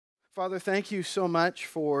Father, thank you so much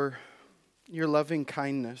for your loving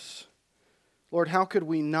kindness. Lord, how could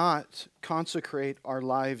we not consecrate our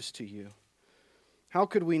lives to you? How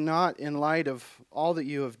could we not, in light of all that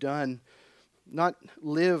you have done, not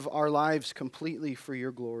live our lives completely for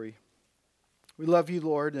your glory? We love you,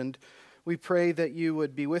 Lord, and we pray that you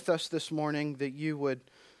would be with us this morning, that you would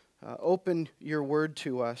open your word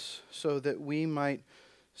to us so that we might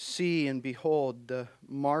see and behold the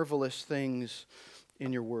marvelous things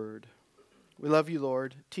in your word. We love you,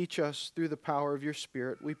 Lord. Teach us through the power of your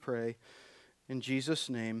Spirit, we pray. In Jesus'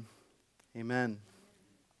 name, amen.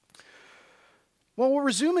 Well, we're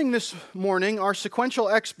resuming this morning our sequential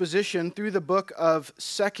exposition through the book of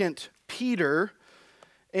 2 Peter.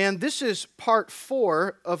 And this is part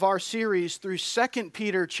 4 of our series through 2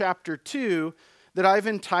 Peter chapter 2 that I've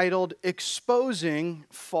entitled Exposing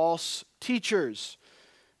False Teachers.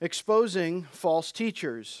 Exposing False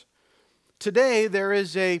Teachers. Today, there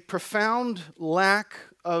is a profound lack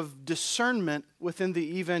of discernment within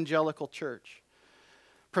the evangelical church.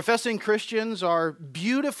 Professing Christians are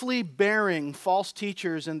beautifully bearing false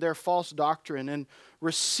teachers and their false doctrine and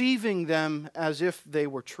receiving them as if they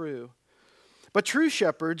were true. But true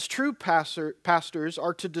shepherds, true pastors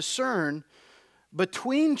are to discern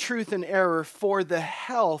between truth and error for the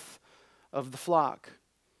health of the flock.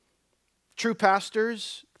 True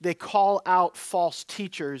pastors, they call out false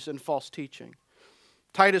teachers and false teaching.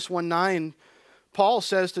 Titus 1:9, Paul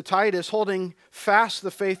says to Titus, holding fast the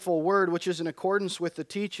faithful word which is in accordance with the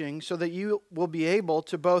teaching, so that you will be able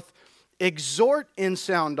to both exhort in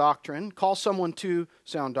sound doctrine, call someone to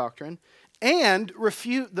sound doctrine, and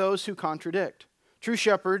refute those who contradict. True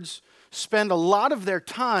shepherds spend a lot of their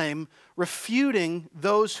time refuting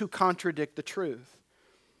those who contradict the truth.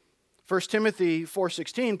 1 Timothy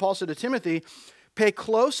 4:16, Paul said to Timothy, pay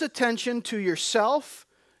close attention to yourself,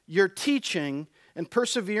 your teaching, and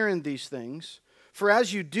persevere in these things. For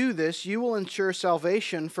as you do this, you will ensure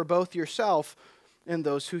salvation for both yourself and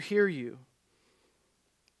those who hear you.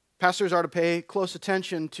 Pastors are to pay close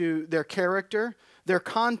attention to their character, their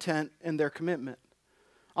content, and their commitment.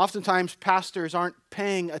 Oftentimes, pastors aren't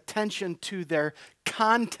paying attention to their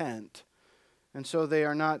content, and so they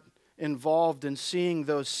are not involved in seeing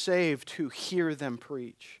those saved who hear them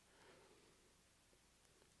preach.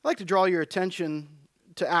 I'd like to draw your attention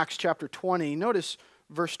to Acts chapter 20. Notice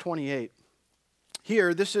verse 28.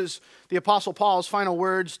 Here, this is the Apostle Paul's final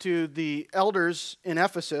words to the elders in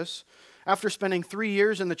Ephesus. After spending 3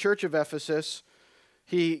 years in the church of Ephesus,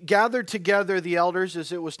 he gathered together the elders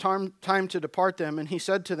as it was time to depart them, and he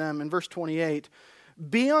said to them in verse 28,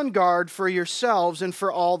 be on guard for yourselves and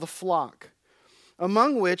for all the flock,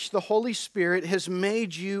 among which the Holy Spirit has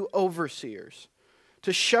made you overseers,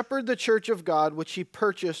 to shepherd the church of God, which he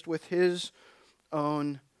purchased with his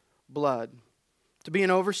own blood. To be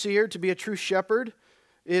an overseer, to be a true shepherd,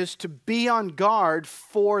 is to be on guard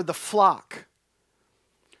for the flock.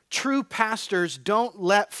 True pastors don't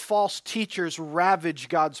let false teachers ravage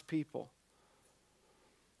God's people.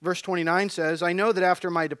 Verse 29 says, I know that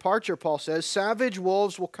after my departure, Paul says, savage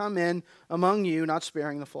wolves will come in among you, not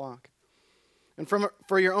sparing the flock. And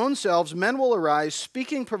for your own selves, men will arise,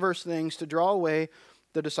 speaking perverse things to draw away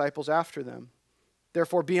the disciples after them.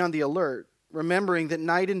 Therefore, be on the alert, remembering that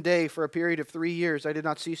night and day for a period of 3 years I did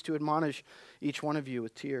not cease to admonish each one of you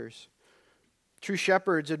with tears. True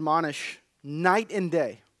shepherds admonish night and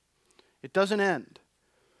day. It doesn't end.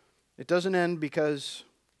 It doesn't end because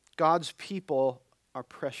God's people are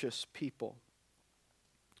precious people.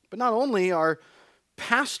 But not only are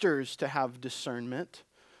pastors to have discernment,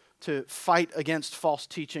 to fight against false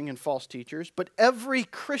teaching and false teachers, but every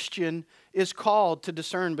Christian is called to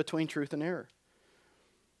discern between truth and error.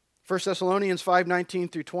 1 Thessalonians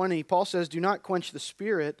 5:19 through 20, Paul says, do not quench the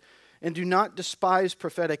spirit and do not despise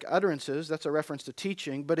prophetic utterances. That's a reference to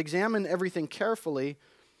teaching, but examine everything carefully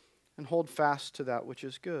and hold fast to that which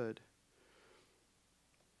is good.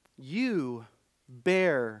 You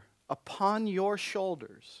bear upon your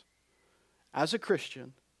shoulders, as a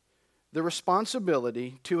Christian, the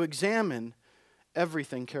responsibility to examine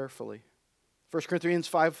everything carefully. 1 Corinthians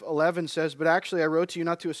 5:11 says, but actually I wrote to you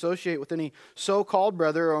not to associate with any so-called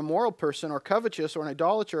brother or immoral person or covetous or an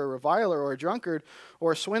idolater or a reviler or a drunkard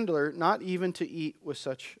or a swindler, not even to eat with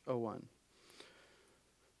such a one.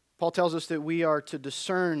 Paul tells us that we are to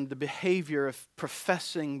discern the behavior of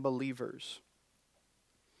professing believers.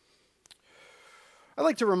 I'd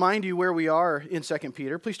like to remind you where we are in 2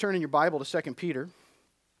 Peter. Please turn in your Bible to 2 Peter.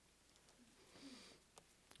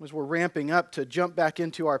 As we're ramping up to jump back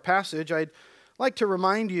into our passage, I'd like to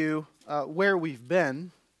remind you where we've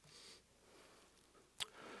been.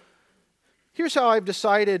 Here's how I've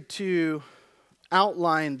decided to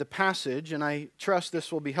outline the passage, and I trust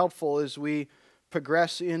this will be helpful as we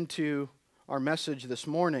progress into our message this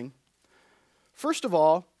morning. First of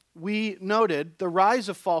all, we noted the rise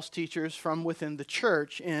of false teachers from within the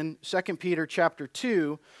church in 2 Peter chapter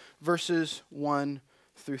 2, verses 1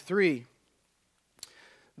 through 3.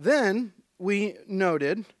 Then we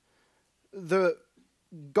noted the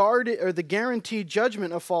guaranteed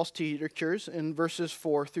judgment of false teachers in verses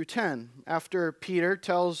 4 through 10. After Peter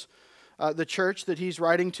tells the church that he's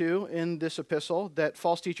writing to in this epistle that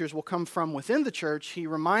false teachers will come from within the church, he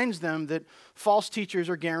reminds them that false teachers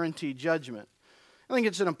are guaranteed judgment. I think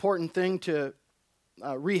it's an important thing to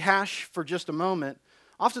rehash for just a moment.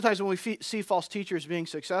 Oftentimes when we see false teachers being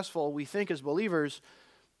successful, we think as believers,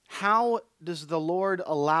 how does the Lord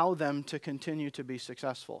allow them to continue to be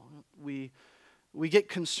successful? We get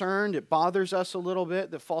concerned, it bothers us a little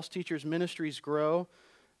bit that false teachers' ministries grow,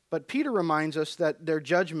 but Peter reminds us that their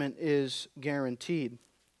judgment is guaranteed.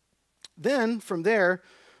 Then, from there,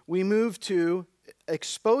 we move to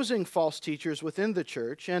exposing false teachers within the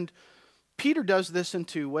church, and Peter does this in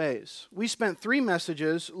two ways. We spent 3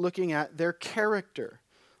 messages looking at their character.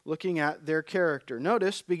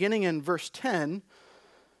 Notice, beginning in verse 10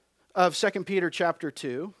 of 2 Peter chapter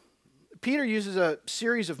 2, Peter uses a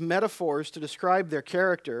series of metaphors to describe their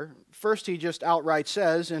character. First, he just outright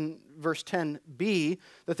says in verse 10b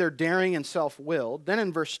that they're daring and self-willed. Then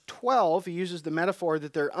in verse 12, he uses the metaphor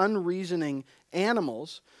that they're unreasoning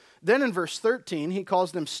animals. Then in verse 13, he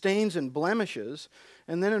calls them stains and blemishes.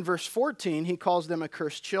 And then in verse 14, he calls them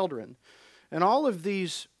accursed children. And all of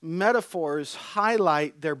these metaphors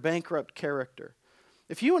highlight their bankrupt character.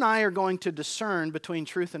 If you and I are going to discern between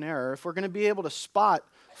truth and error, if we're going to be able to spot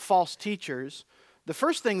false teachers, the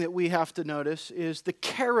first thing that we have to notice is the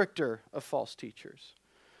character of false teachers.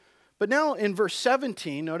 But now in verse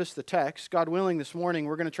 17, notice the text. God willing, this morning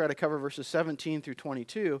we're going to try to cover verses 17 through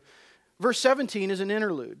 22. Verse 17 is an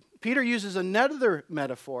interlude. Peter uses another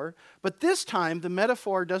metaphor, but this time the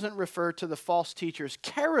metaphor doesn't refer to the false teacher's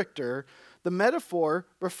character. The metaphor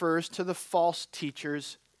refers to the false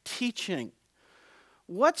teacher's teaching.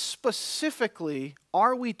 What specifically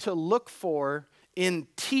are we to look for in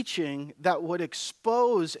teaching that would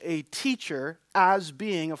expose a teacher as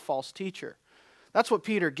being a false teacher? That's what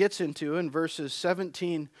Peter gets into in verses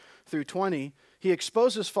 17 through 20. He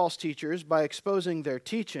exposes false teachers by exposing their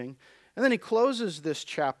teaching. And then he closes this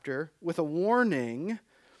chapter with a warning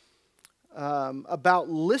about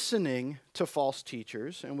listening to false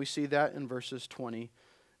teachers. And we see that in verses 20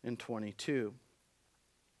 and 22.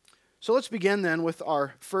 So let's begin then with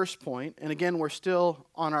our first point. And again, we're still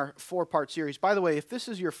on our 4-part series. By the way, if this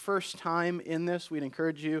is your first time in this, we'd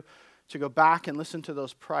encourage you to go back and listen to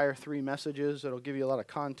those prior 3 messages. It'll give you a lot of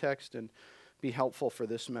context and be helpful for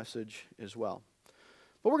this message as well.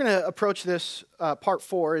 But we're going to approach this part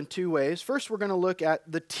 4 in 2 ways. First, we're going to look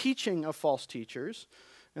at the teaching of false teachers,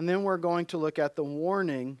 and then we're going to look at the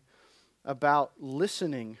warning about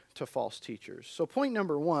listening to false teachers. So point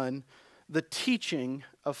number 1, the teaching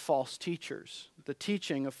of false teachers. The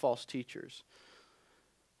teaching of false teachers.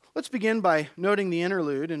 Let's begin by noting the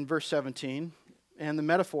interlude in verse 17 and the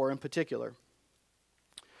metaphor in particular.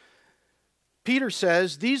 Peter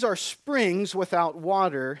says, "These are springs without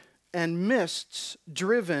water and mists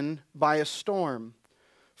driven by a storm,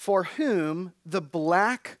 for whom the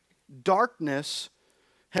black darkness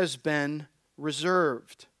has been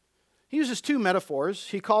reserved." He uses 2 metaphors.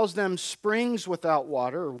 He calls them springs without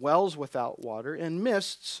water, or wells without water, and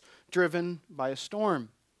mists driven by a storm.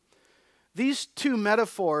 These 2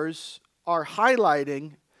 metaphors are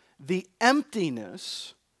highlighting the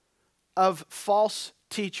emptiness of false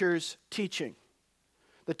teachers' teaching.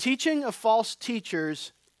 The teaching of false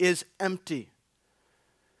teachers is empty.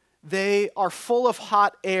 They are full of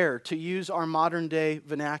hot air, to use our modern day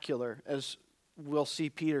vernacular, as we'll see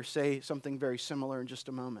Peter say something very similar in just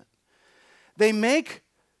a moment. They make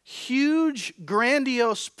huge,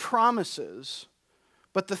 grandiose promises,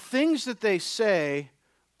 but the things that they say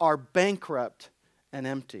are bankrupt and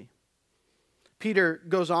empty. Peter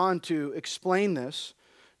goes on to explain this.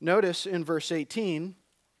 Notice in verse 18,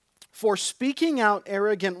 "For speaking out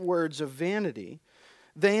arrogant words of vanity,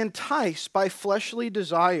 they entice by fleshly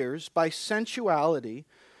desires, by sensuality,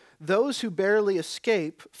 those who barely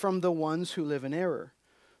escape from the ones who live in error,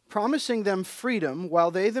 promising them freedom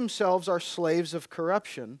while they themselves are slaves of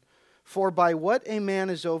corruption. For by what a man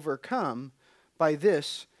is overcome, by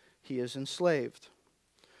this he is enslaved."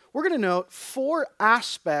 We're going to note 4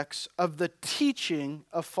 aspects of the teaching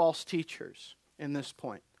of false teachers in this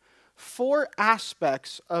point. 4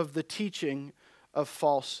 aspects of the teaching of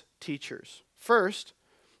false teachers. First,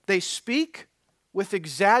 they speak with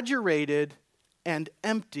exaggerated and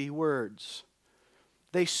empty words.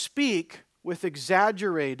 They speak with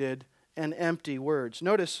exaggerated and empty words.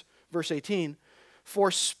 Notice verse 18.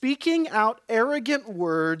 For speaking out arrogant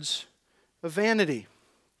words of vanity.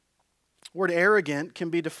 The word arrogant can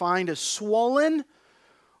be defined as swollen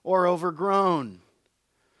or overgrown.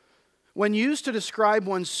 When used to describe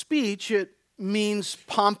one's speech, it means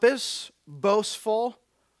pompous, boastful,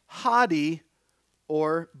 haughty,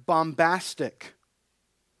 or bombastic.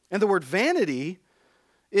 And the word vanity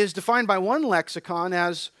is defined by one lexicon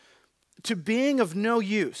as to being of no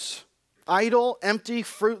use, idle, empty,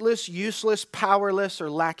 fruitless, useless, powerless, or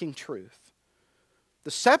lacking truth.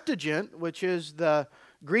 The Septuagint, which is the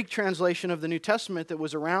Greek translation of the New Testament that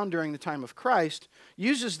was around during the time of Christ,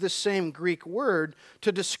 uses this same Greek word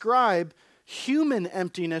to describe human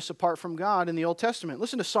emptiness apart from God in the Old Testament.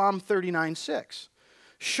 Listen to Psalm 39:6.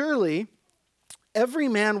 Surely every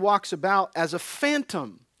man walks about as a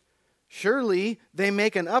phantom. Surely they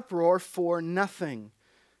make an uproar for nothing.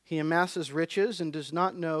 He amasses riches and does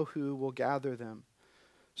not know who will gather them.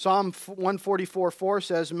 Psalm 144:4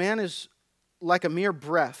 says, man is like a mere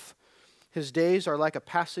breath. His days are like a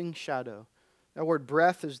passing shadow. That word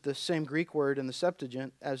breath is the same Greek word in the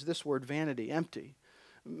Septuagint as this word vanity, empty.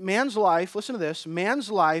 Man's life, listen to this,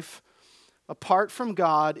 man's life apart from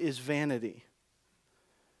God is vanity.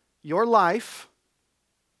 Your life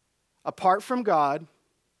apart from God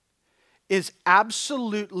is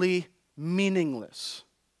absolutely meaningless.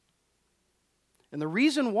 And the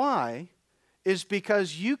reason why is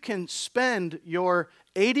because you can spend your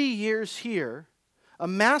 80 years here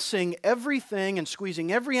amassing everything and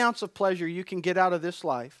squeezing every ounce of pleasure you can get out of this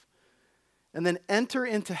life, and then enter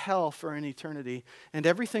into hell for an eternity, and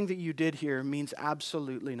everything that you did here means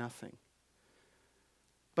absolutely nothing.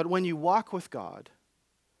 But when you walk with God,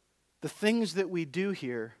 the things that we do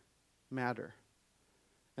here matter,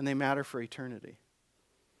 and they matter for eternity.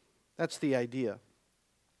 That's the idea.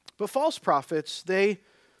 But false prophets, they're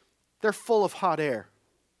full of hot air.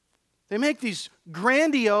 They make these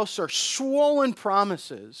grandiose or swollen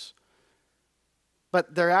promises,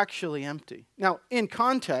 but they're actually empty. Now, in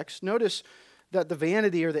context, notice that the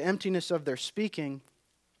vanity or the emptiness of their speaking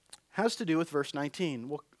has to do with verse 19.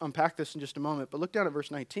 We'll unpack this in just a moment, but look down at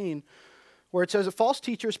verse 19, where it says, that false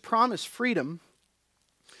teachers promise freedom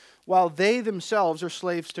while they themselves are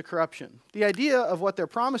slaves to corruption. The idea of what they're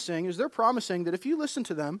promising is they're promising that if you listen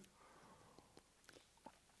to them,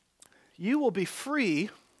 you will be free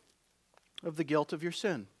of the guilt of your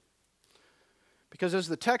sin. Because as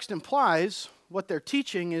the text implies, what they're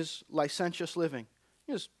teaching is licentious living.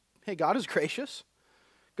 Hey, God is gracious.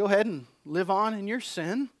 Go ahead and live on in your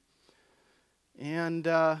sin, and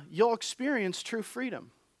you'll experience true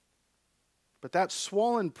freedom. But that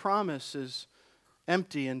swollen promise is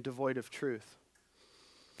empty and devoid of truth.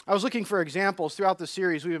 I was looking for examples throughout the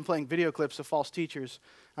series. We've been playing video clips of false teachers.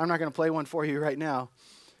 I'm not going to play one for you right now.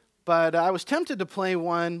 But I was tempted to play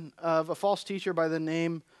one of a false teacher by the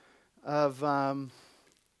name of, oh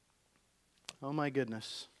my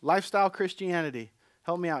goodness, Lifestyle Christianity.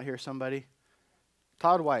 Help me out here, somebody.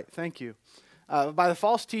 Todd White, thank you. By the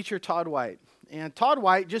false teacher, Todd White. And Todd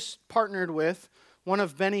White just partnered with one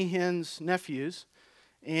of Benny Hinn's nephews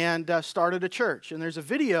and started a church. And there's a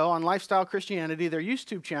video on Lifestyle Christianity, their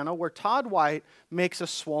YouTube channel, where Todd White makes a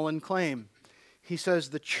swollen claim. He says,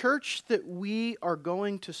 the church that we are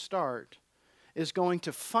going to start is going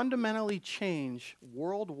to fundamentally change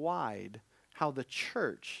worldwide how the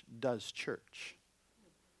church does church.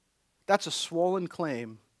 That's a swollen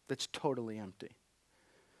claim that's totally empty.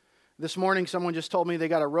 This morning, someone just told me they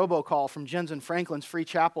got a robocall from Jensen Franklin's Free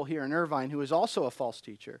Chapel here in Irvine, who is also a false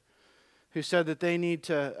teacher, who said that they need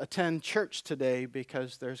to attend church today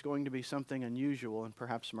because there's going to be something unusual and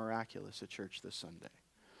perhaps miraculous at church this Sunday.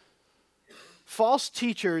 False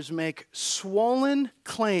teachers make swollen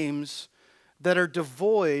claims that are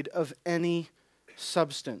devoid of any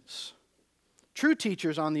substance. True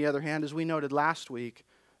teachers, on the other hand, as we noted last week,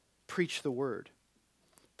 preach the word.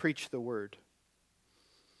 Preach the word.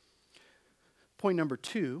 Point number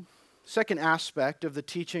 2, second aspect of the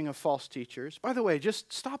teaching of false teachers. By the way,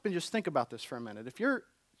 just stop and just think about this for a minute. If you're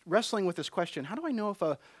wrestling with this question, how do I know if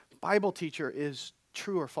a Bible teacher is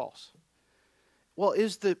true or false? Well,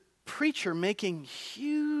 is the preacher making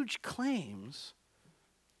huge claims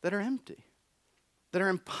that are empty, that are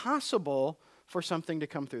impossible for something to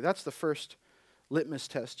come through? That's the first litmus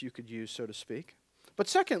test you could use, so to speak. But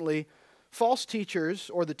secondly, false teachers,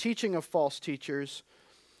 or the teaching of false teachers,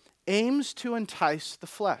 aims to entice the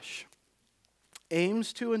flesh.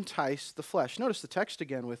 Aims to entice the flesh. Notice the text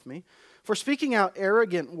again with me. For speaking out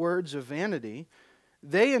arrogant words of vanity,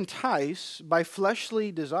 they entice by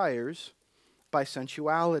fleshly desires by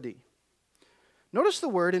sensuality. Notice the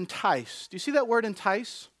word entice. Do you see that word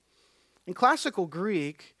entice? In classical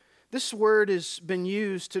Greek, this word has been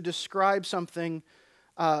used to describe something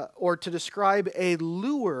or to describe a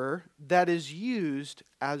lure that is used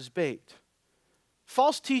as bait.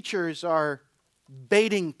 False teachers are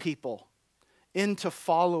baiting people into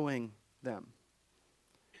following them.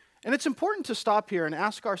 And it's important to stop here and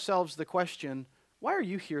ask ourselves the question, why are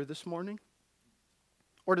you here this morning?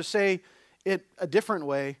 Or to say it a different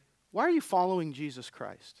way, why are you following Jesus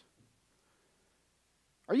Christ?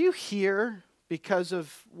 Are you here because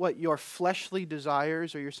of what your fleshly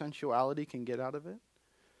desires or your sensuality can get out of it?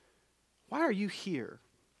 Why are you here?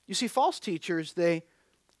 You see, false teachers, they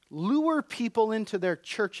lure people into their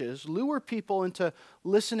churches, lure people into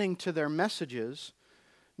listening to their messages.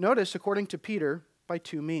 Notice, according to Peter, by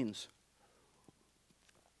two means.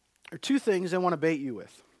 There are two things they want to bait you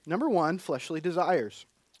with. Number one, fleshly desires.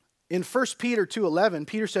 In 1 Peter 2:11,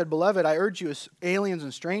 Peter said, "Beloved, I urge you as aliens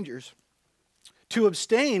and strangers to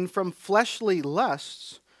abstain from fleshly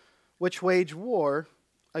lusts which wage war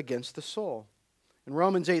against the soul." In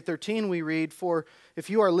Romans 8:13 we read, "For if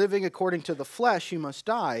you are living according to the flesh, you must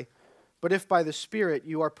die. But if by the Spirit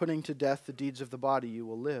you are putting to death the deeds of the body, you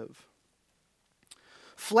will live."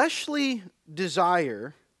 Fleshly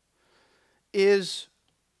desire is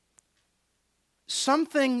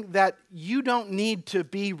something that you don't need to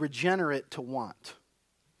be regenerate to want.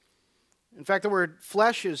 In fact, the word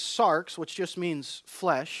flesh is sarx, which just means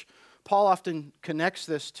flesh. Paul often connects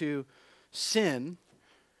this to sin.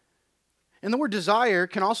 And the word desire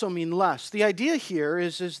can also mean lust. The idea here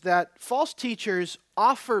is that false teachers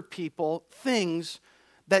offer people things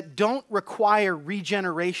that don't require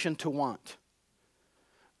regeneration to want.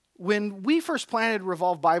 When we first planted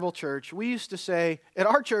Revolve Bible Church, we used to say, at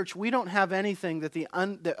our church, we don't have anything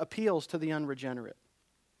that appeals to the unregenerate.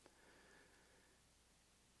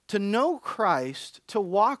 To know Christ, to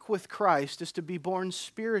walk with Christ, is to be born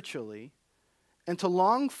spiritually and to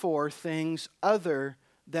long for things other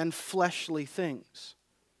than fleshly things.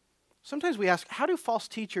 Sometimes we ask, how do false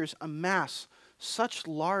teachers amass such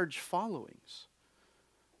large followings?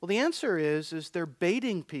 Well, the answer is they're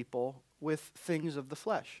baiting people with things of the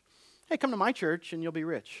flesh. Hey, come to my church and you'll be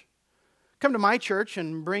rich. Come to my church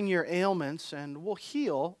and bring your ailments and we'll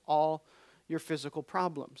heal all your physical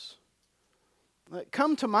problems.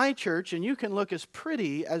 Come to my church and you can look as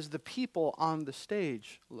pretty as the people on the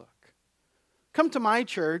stage look. Come to my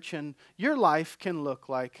church and your life can look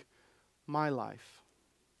like my life.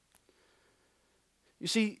 You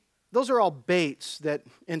see, those are all baits that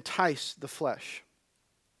entice the flesh.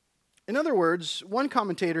 In other words, one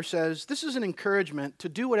commentator says, this is an encouragement to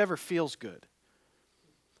do whatever feels good.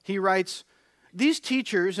 He writes, "These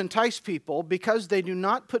teachers entice people because they do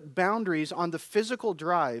not put boundaries on the physical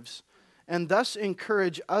drives and thus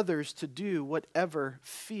encourage others to do whatever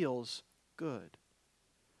feels good."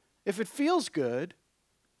 If it feels good,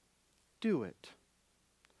 do it.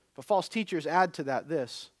 But false teachers add to that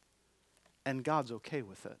this, and God's okay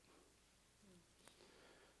with it.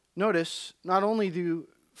 Notice, not only do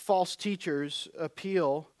false teachers aim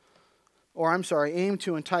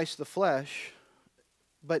to entice the flesh,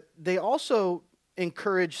 but they also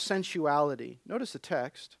encourage sensuality. Notice the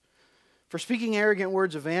text. "For speaking arrogant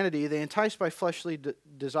words of vanity, they entice by fleshly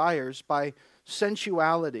desires, by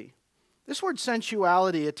sensuality." This word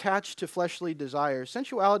sensuality attached to fleshly desires.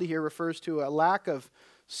 Sensuality here refers to a lack of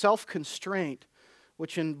self-constraint,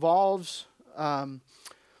 which involves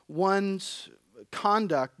one's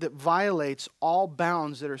conduct that violates all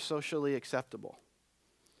bounds that are socially acceptable.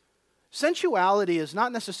 Sensuality is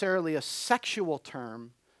not necessarily a sexual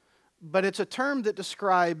term, but it's a term that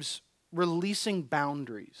describes releasing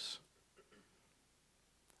boundaries.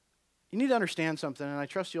 You need to understand something, and I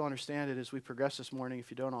trust you'll understand it as we progress this morning if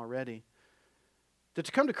you don't already. That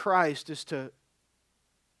to come to Christ is to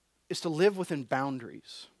live within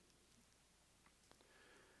boundaries.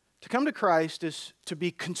 To come to Christ is to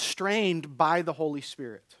be constrained by the Holy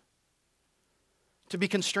Spirit. To be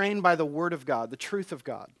constrained by the Word of God, the truth of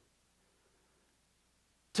God.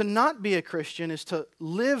 To not be a Christian is to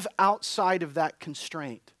live outside of that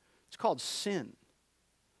constraint. It's called sin.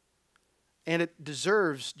 And it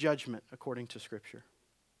deserves judgment according to Scripture.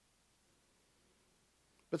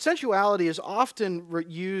 But sensuality is often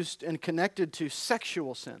used and connected to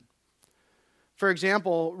sexual sin. For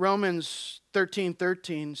example, Romans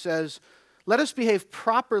 13:13 says, "Let us behave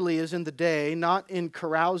properly as in the day, not in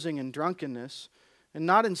carousing and drunkenness, and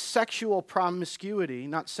not in sexual promiscuity,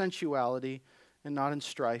 not sensuality, and not in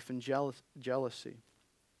strife and jealousy."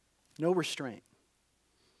 No restraint.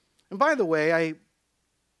 And by the way,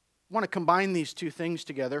 want to combine these two things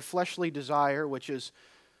together. Fleshly desire, which is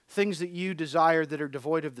things that you desire that are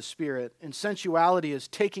devoid of the Spirit, and sensuality is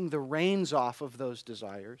taking the reins off of those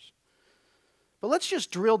desires. But let's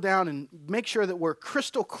just drill down and make sure that we're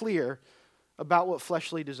crystal clear about what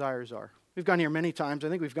fleshly desires are. We've gone here many times. I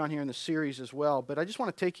think we've gone here in the series as well, but I just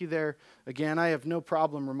want to take you there again. I have no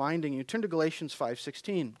problem reminding you. Turn to Galatians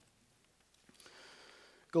 5:16.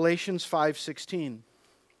 Galatians 5:16.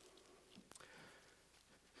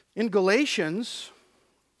 In Galatians,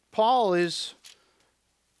 Paul is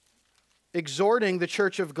exhorting the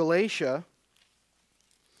church of Galatia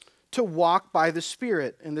to walk by the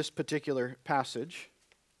Spirit in this particular passage.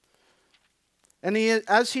 And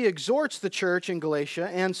as he exhorts the church in Galatia,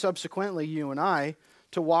 and subsequently you and I,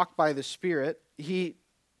 to walk by the Spirit, he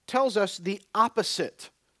tells us the opposite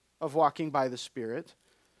of walking by the Spirit,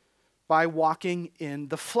 by walking in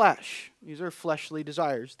the flesh. These are fleshly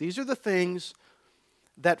desires. These are the things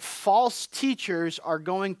that false teachers are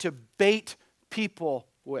going to bait people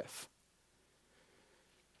with.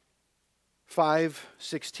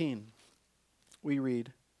 5:16, we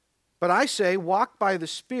read, "But I say, walk by the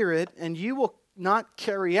Spirit, and you will not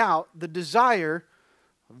carry out the desire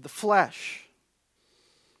of the flesh."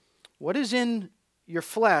 What is in your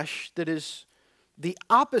flesh that is the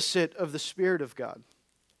opposite of the Spirit of God?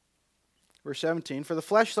 Verse 17, "For the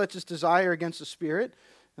flesh sets its desire against the Spirit,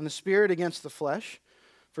 and the Spirit against the flesh.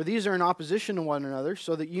 For these are in opposition to one another,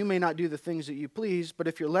 so that you may not do the things that you please. But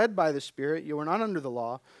if you're led by the Spirit, you are not under the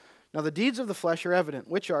law. Now the deeds of the flesh are evident,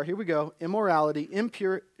 which are," here we go, "immorality,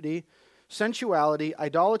 impurity, sensuality,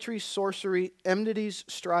 idolatry, sorcery, enmities,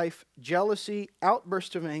 strife, jealousy,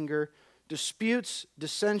 outbursts of anger, disputes,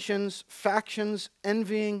 dissensions, factions,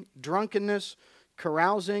 envying, drunkenness,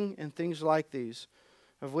 carousing, and things like these,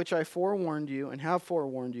 of which I forewarned you and have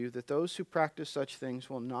forewarned you, that those who practice such things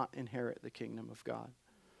will not inherit the kingdom of God."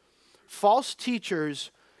 False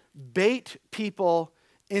teachers bait people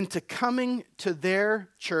into coming to their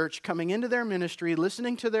church, coming into their ministry,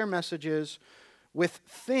 listening to their messages with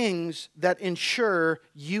things that ensure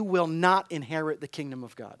you will not inherit the kingdom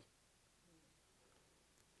of God.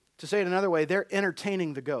 To say it another way, they're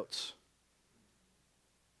entertaining the goats.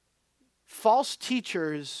 False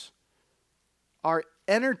teachers are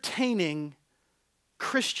entertaining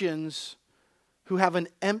Christians who have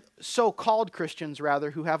so-called Christians,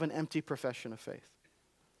 rather, who have an empty profession of faith.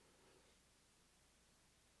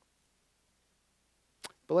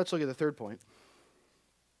 But let's look at the third point.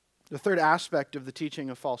 The third aspect of the teaching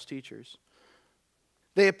of false teachers.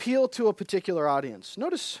 They appeal to a particular audience.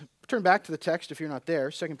 Notice, turn back to the text if you're not there,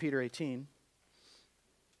 2 Peter 18.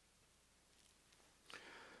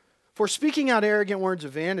 "For speaking out arrogant words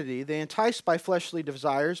of vanity, they entice by fleshly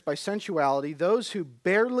desires, by sensuality, those who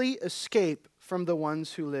barely escape from the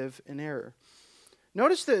ones who live in error."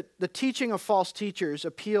 Notice that the teaching of false teachers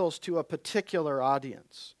appeals to a particular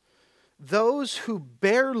audience. Those who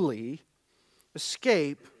barely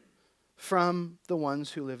escape from the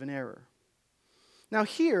ones who live in error. Now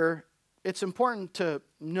here, it's important to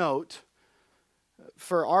note,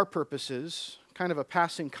 for our purposes, kind of a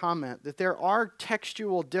passing comment, that there are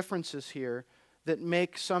textual differences here that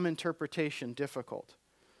make some interpretation difficult.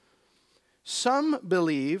 Some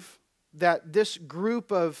believe that this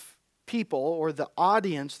group of people, or the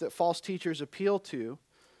audience that false teachers appeal to,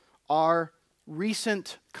 are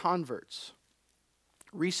recent converts.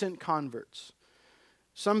 Recent converts.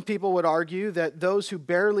 Some people would argue that those who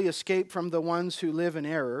barely escape from the ones who live in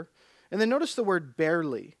error, and then notice the word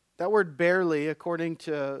barely. That word barely, according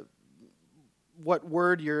to what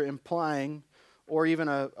word you're implying, or even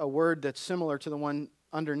a word that's similar to the one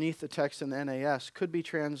underneath the text in the NAS, could be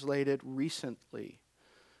translated recently.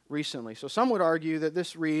 Recently. So some would argue that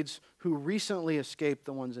this reads, "who recently escaped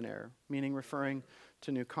the ones in error," meaning referring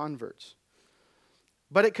to new converts.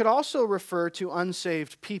 But it could also refer to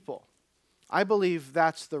unsaved people. I believe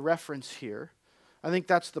that's the reference here. I think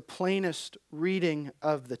that's the plainest reading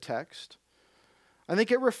of the text. I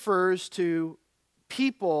think it refers to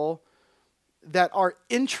people that are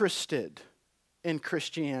interested in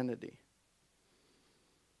Christianity.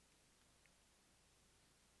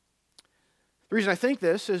 The reason I think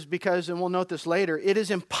this is because, and we'll note this later, it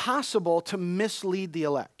is impossible to mislead the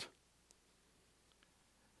elect.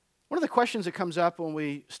 One of the questions that comes up when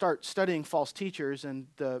we start studying false teachers and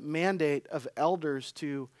the mandate of elders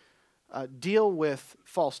to deal with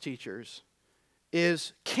false teachers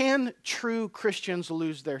is, can true Christians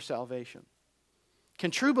lose their salvation?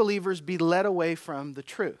 Can true believers be led away from the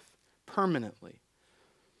truth permanently?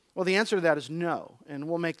 Well, the answer to that is no, and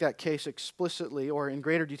we'll make that case explicitly or in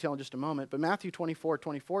greater detail in just a moment. But Matthew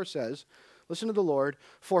 24:24 says, listen to the Lord,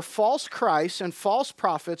 for false Christs and false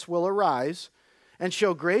prophets will arise and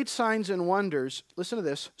show great signs and wonders, listen to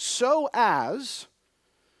this, so as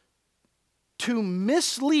to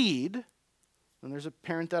mislead, and there's a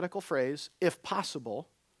parenthetical phrase, if possible,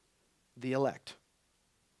 the elect.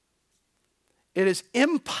 It is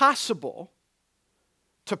impossible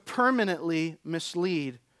to permanently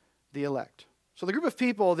mislead the elect. So the group of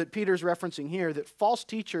people that Peter's referencing here, that false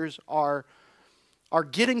teachers are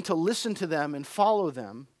getting to listen to them and follow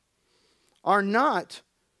them, are not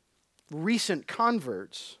recent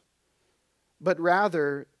converts, but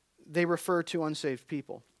rather they refer to unsaved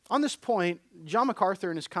people. On this point, John MacArthur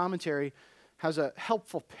in his commentary has a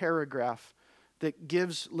helpful paragraph that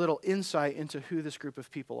gives little insight into who this group of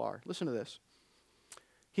people are. Listen to this.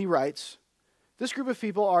 He writes, this group of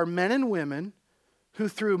people are men and women who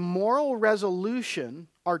through moral resolution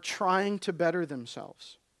are trying to better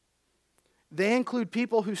themselves. They include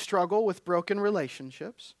people who struggle with broken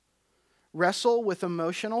relationships, wrestle with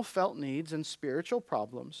emotional felt needs and spiritual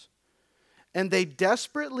problems, and they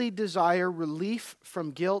desperately desire relief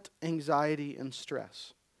from guilt, anxiety, and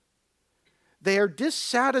stress. They are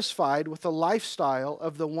dissatisfied with the lifestyle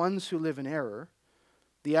of the ones who live in error,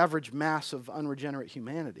 the average mass of unregenerate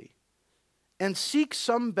humanity, and seek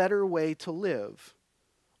some better way to live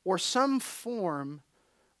or some form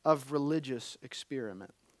of religious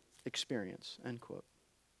experience, end quote.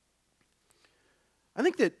 I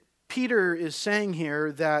think that Peter is saying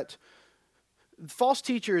here that false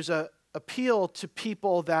teachers appeal to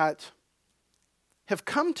people that have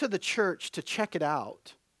come to the church to check it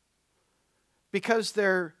out because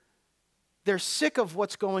they're sick of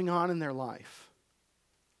what's going on in their life.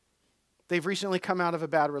 They've recently come out of a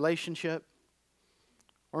bad relationship,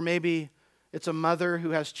 or maybe it's a mother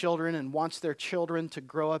who has children and wants their children to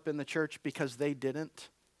grow up in the church because they didn't.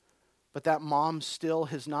 But that mom still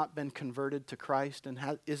has not been converted to Christ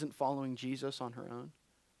and isn't following Jesus on her own.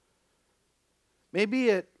 Maybe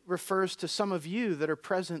it refers to some of you that are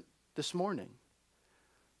present this morning.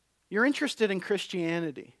 You're interested in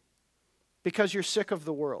Christianity because you're sick of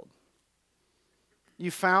the world.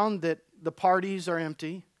 You found that the parties are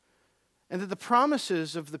empty and that the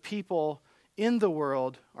promises of the people in the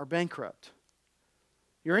world are bankrupt.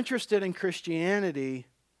 You're interested in Christianity,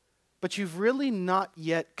 but you've really not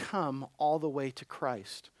yet come all the way to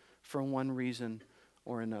Christ for one reason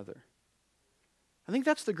or another. I think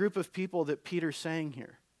that's the group of people that Peter's saying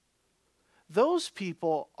here. Those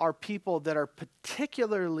people are people that are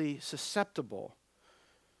particularly susceptible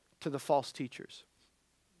to the false teachers.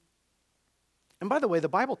 And by the way, the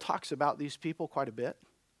Bible talks about these people quite a bit.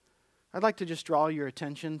 I'd like to just draw your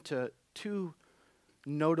attention to two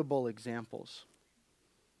notable examples.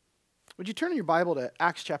 Would you turn in your Bible to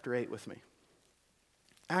Acts chapter 8 with me?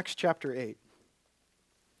 Acts chapter 8.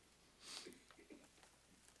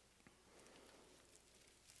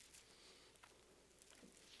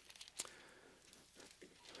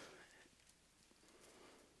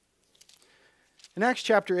 In Acts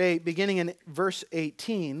chapter 8, beginning in verse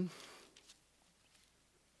 18,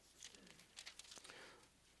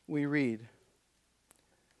 we read,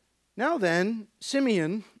 "Now then,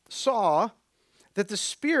 Simeon saw that the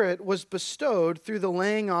Spirit was bestowed through the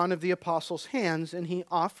laying on of the apostles' hands, and he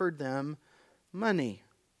offered them money,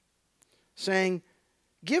 saying,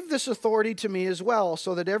 'Give this authority to me as well,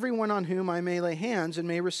 so that everyone on whom I may lay hands and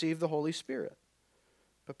may receive the Holy Spirit.'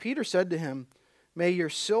 But Peter said to him, 'May your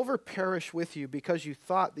silver perish with you, because you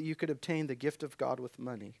thought that you could obtain the gift of God with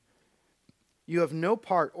money. You have no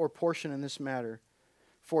part or portion in this matter,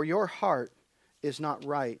 for your heart is not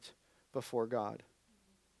right before God.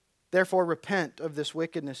 Therefore repent of this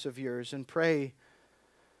wickedness of yours and pray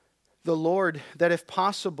the Lord that if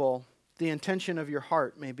possible, the intention of your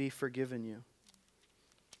heart may be forgiven you.'"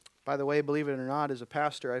 By the way, believe it or not, as a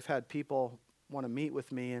pastor, I've had people want to meet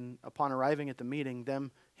with me, and upon arriving at the meeting,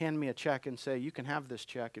 them hand me a check and say, "You can have this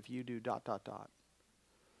check if you do ...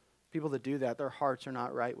 People that do that, their hearts are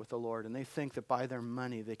not right with the Lord, and they think that by their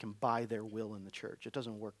money they can buy their will in the church. It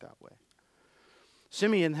doesn't work that way.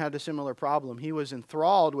 Simeon had a similar problem. He was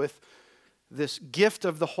enthralled with this gift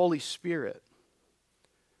of the Holy Spirit.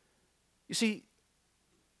 You see,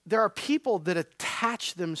 there are people that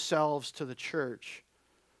attach themselves to the church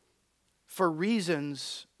for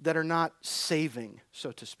reasons that are not saving,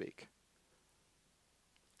 so to speak.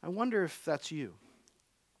 I wonder if that's you.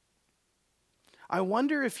 I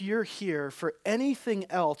wonder if you're here for anything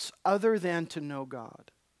else other than to know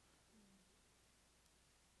God.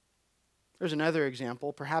 There's another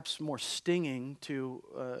example, perhaps more stinging to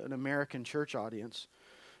an American church audience.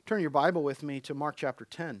 Turn your Bible with me to Mark chapter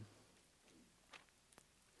 10.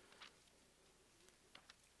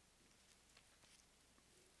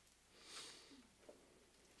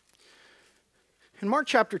 In Mark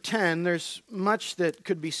chapter 10, there's much that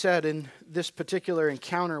could be said in this particular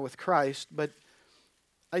encounter with Christ, but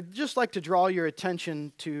I'd just like to draw your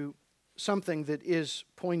attention to something that is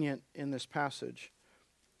poignant in this passage.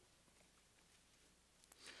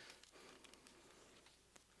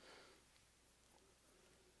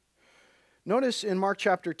 Notice in Mark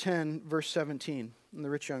chapter 10, verse 17, in the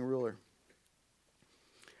rich young ruler.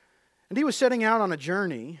 And he was setting out on a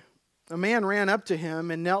journey. A man ran up to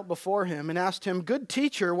him and knelt before him and asked him, "Good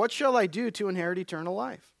teacher, what shall I do to inherit eternal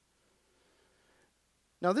life?"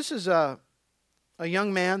 Now this is a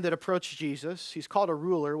young man that approached Jesus. He's called a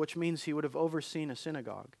ruler, which means he would have overseen a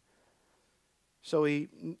synagogue. So he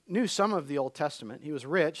knew some of the Old Testament. He was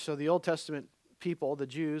rich, so the Old Testament people, the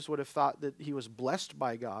Jews, would have thought that he was blessed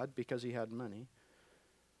by God because he had money.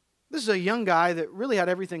 This is a young guy that really had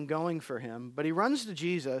everything going for him, but he runs to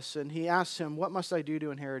Jesus and he asks him, "What must I do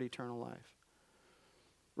to inherit eternal life?"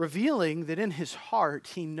 Revealing that in his heart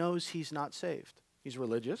he knows he's not saved. He's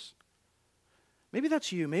religious. Maybe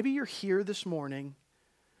that's you. Maybe you're here this morning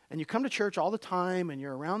and you come to church all the time and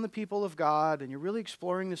you're around the people of God and you're really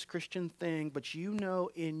exploring this Christian thing, but you know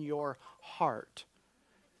in your heart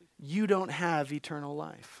you don't have eternal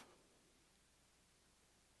life.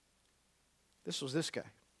 This was this guy.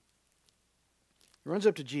 He runs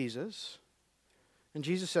up to Jesus, and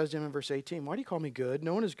Jesus says to him in verse 18, "Why do you call me good?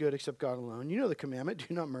 No one is good except God alone. You know the commandment,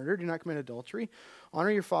 do not murder, do not commit adultery,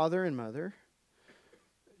 honor your father and mother."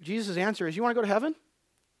 Jesus' answer is, you want to go to heaven?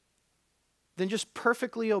 Then just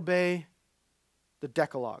perfectly obey the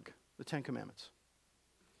Decalogue, the 10 Commandments.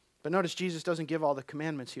 But notice Jesus doesn't give all the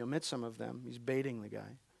commandments. He omits some of them. He's baiting the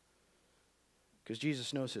guy, because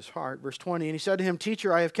Jesus knows his heart. Verse 20, and he said to him,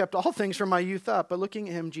 "Teacher, I have kept all things from my youth up." But looking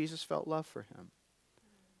at him, Jesus felt love for him.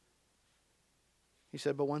 He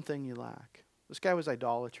said, "But one thing you lack." This guy was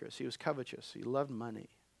idolatrous. He was covetous. He loved money.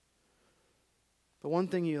 "But one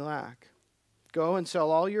thing you lack. Go and sell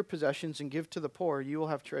all your possessions and give to the poor. You will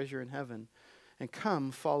have treasure in heaven. And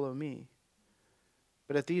come, follow me."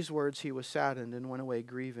 But at these words he was saddened and went away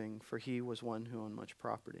grieving, for he was one who owned much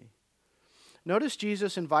property. Notice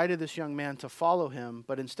Jesus invited this young man to follow him,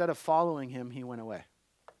 but instead of following him, he went away.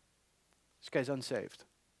 This guy's unsaved.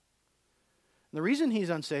 And the reason he's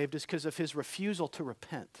unsaved is because of his refusal to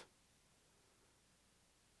repent.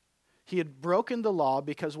 He had broken the law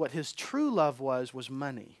because what his true love was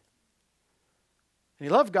money. And he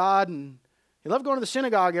loved God, and he loved going to the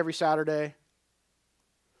synagogue every Saturday,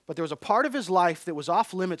 but there was a part of his life that was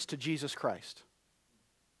off limits to Jesus Christ.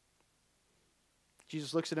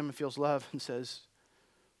 Jesus looks at him and feels love and says,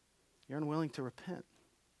 "You're unwilling to repent."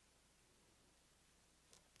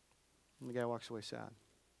 And the guy walks away sad.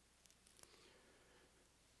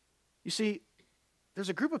 You see, there's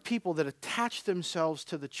a group of people that attach themselves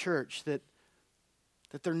to the church that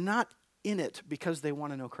they're not in it because they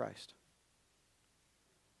want to know Christ.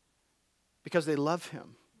 Because they love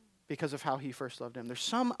him, because of how he first loved them. There's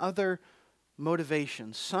some other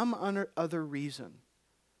motivation, some other reason.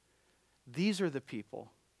 These are the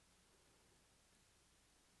people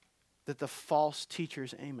that the false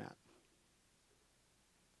teachers aim at.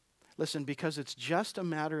 Listen, because it's just a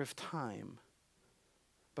matter of time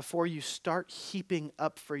before you start heaping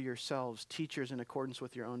up for yourselves teachers in accordance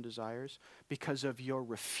with your own desires because of your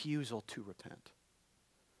refusal to repent.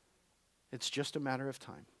 It's just a matter of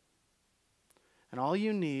time. And all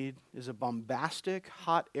you need is a bombastic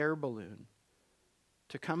hot air balloon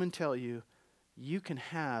to come and tell you, you can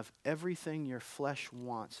have everything your flesh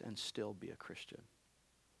wants and still be a Christian.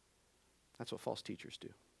 That's what false teachers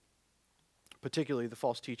do. Particularly the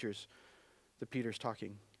false teachers that Peter's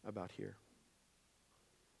talking about here.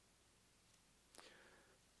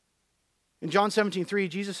 In John 17:3,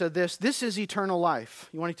 Jesus said this, "This is eternal life."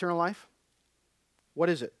 You want eternal life? What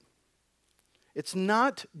is it? It's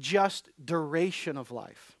not just duration of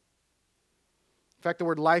life. In fact, the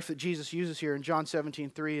word life that Jesus uses here in John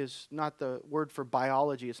 17:3 is not the word for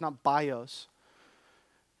biology. It's not bios.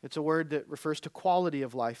 It's a word that refers to quality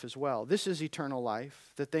of life as well. This is eternal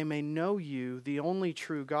life, that they may know you, the only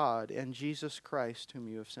true God, and Jesus Christ, whom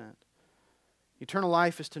you have sent. Eternal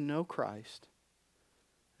life is to know Christ,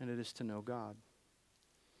 and it is to know God.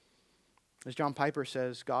 As John Piper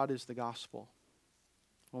says, God is the gospel.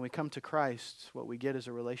 When we come to Christ, what we get is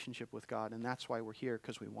a relationship with God, and that's why we're here,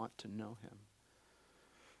 because we want to know him.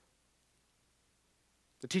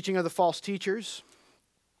 The teaching of the false teachers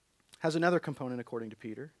has another component according to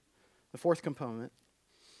Peter. The fourth component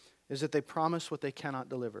is that they promise what they cannot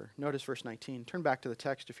deliver. Notice verse 19. Turn back to the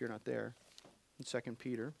text if you're not there in 2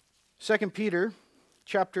 Peter. 2 Peter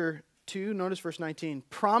chapter 2, notice verse 19.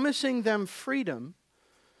 "Promising them freedom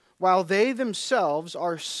while they themselves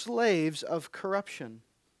are slaves of corruption.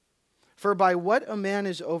 For by what a man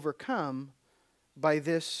is overcome, by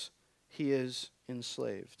this he is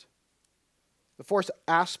enslaved. The fourth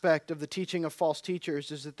aspect of the teaching of false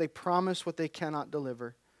teachers is that they promise what they cannot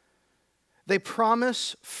deliver. They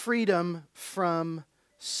promise freedom from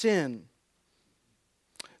sin.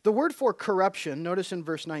 The word for corruption, notice in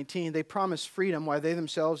verse 19, they promise freedom while they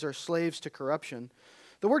themselves are slaves to corruption.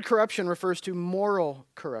 The word corruption refers to moral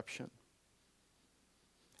corruption.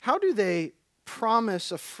 How do they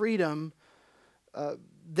promise a freedom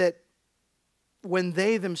that when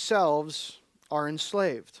they themselves are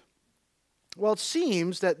enslaved? Well, it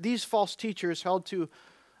seems that these false teachers held to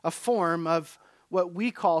a form of what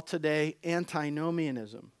we call today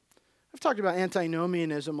antinomianism. I've talked about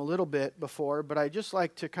antinomianism a little bit before, but I'd just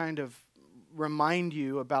like to kind of remind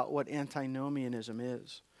you about what antinomianism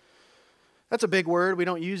is. That's a big word. We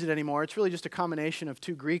don't use it anymore. It's really just a combination of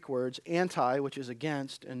two Greek words, anti, which is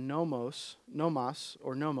against, and nomos,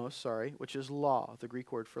 which is law, the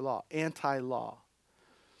Greek word for law, anti-law.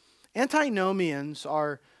 Antinomians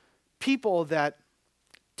are people that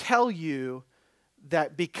tell you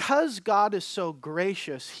that because God is so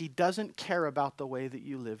gracious, He doesn't care about the way that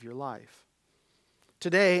you live your life.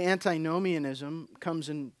 Today, antinomianism comes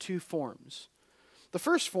in two forms. The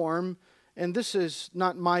first form, and this is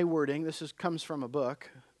not my wording, comes from a book,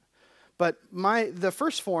 but the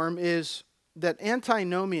first form is that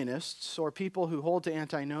antinomianists, or people who hold to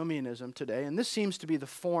antinomianism today, and this seems to be the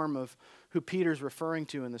form of who Peter's referring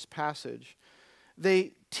to in this passage,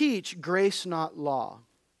 they teach grace, not law.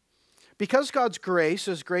 Because God's grace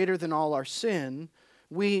is greater than all our sin,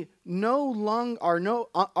 we are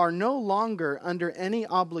no longer under any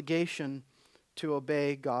obligation to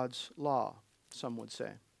obey God's law, some would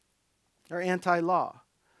say. Or anti-law.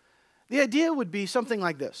 The idea would be something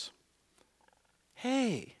like this.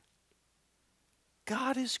 Hey,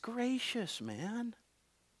 God is gracious, man.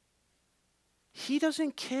 He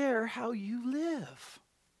doesn't care how you live.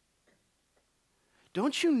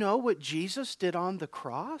 Don't you know what Jesus did on the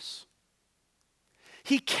cross?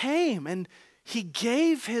 He came and He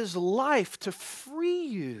gave His life to free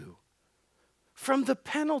you from the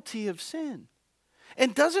penalty of sin.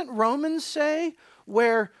 And doesn't Romans say,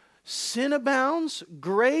 where sin abounds,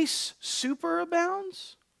 grace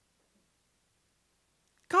superabounds?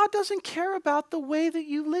 God doesn't care about the way that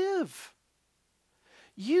you live.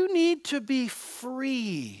 You need to be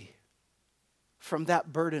free from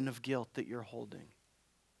that burden of guilt that you're holding.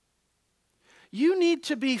 You need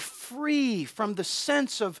to be free from the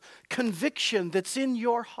sense of conviction that's in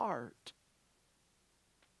your heart.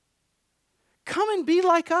 Come and be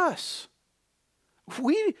like us.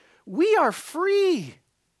 We are free.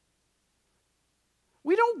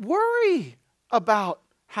 We don't worry about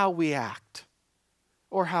how we act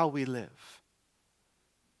or how we live.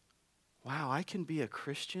 Wow, I can be a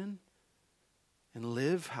Christian and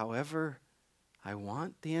live however I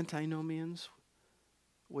want, the antinomians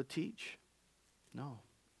would teach. No.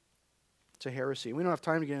 It's a heresy. We don't have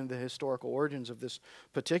time to get into the historical origins of this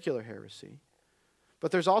particular heresy.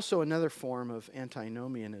 But there's also another form of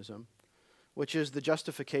antinomianism, which is the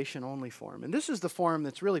justification-only form. And this is the form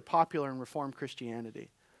that's really popular in Reformed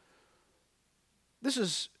Christianity. This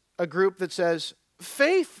is a group that says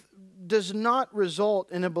faith does not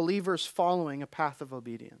result in a believer's following a path of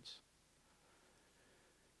obedience.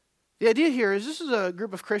 The idea here is this is a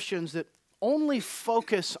group of Christians that only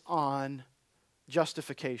focus on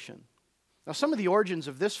justification. Now, some of the origins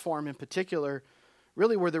of this form in particular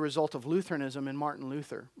really were the result of Lutheranism and Martin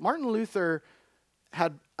Luther. Martin Luther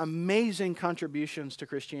had amazing contributions to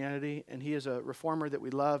Christianity, and he is a reformer that we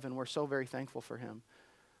love, and we're so very thankful for him.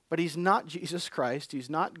 But he's not Jesus Christ, he's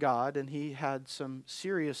not God, and he had some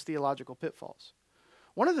serious theological pitfalls.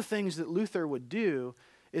 One of the things that Luther would do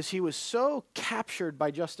is he was so captured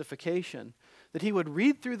by justification that he would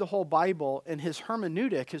read through the whole Bible, and his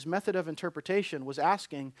hermeneutic, his method of interpretation, was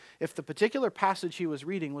asking if the particular passage he was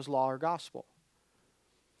reading was law or gospel.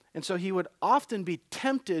 And so he would often be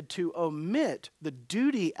tempted to omit the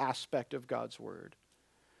duty aspect of God's word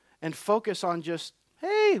and focus on just,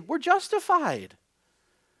 hey, we're justified.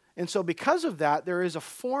 And so because of that, there is a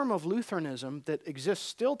form of Lutheranism that exists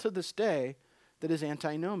still to this day that is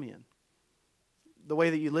antinomian. The way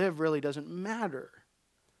that you live really doesn't matter.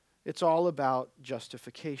 It's all about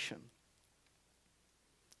justification.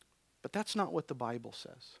 But that's not what the Bible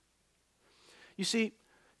says. You see,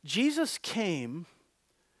 Jesus came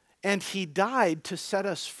and He died to set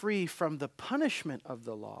us free from the punishment of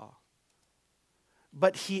the law.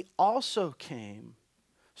 But He also came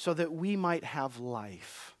so that we might have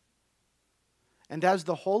life. And as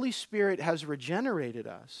the Holy Spirit has regenerated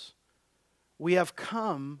us, we have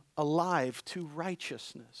come alive to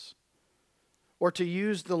righteousness. Or to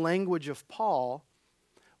use the language of Paul,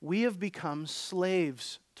 we have become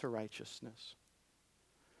slaves to righteousness.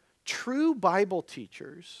 True Bible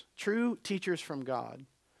teachers, true teachers from God,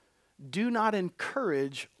 do not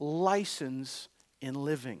encourage license in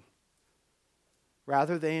living.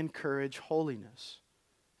 Rather, they encourage holiness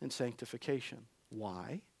and sanctification.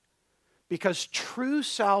 Why? Because true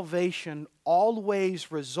salvation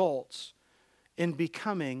always results in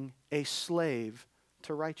becoming a slave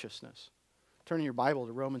to righteousness. Turn in your Bible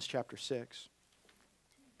to Romans chapter 6.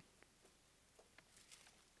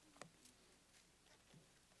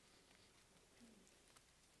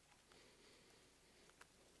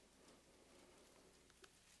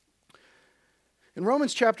 In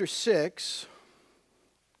Romans chapter 6,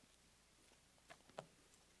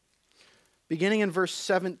 beginning in verse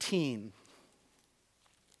 17,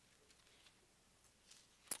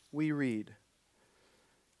 we read,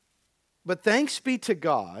 "But thanks be to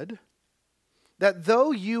God, that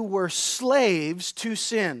though you were slaves to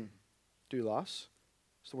sin," doulos,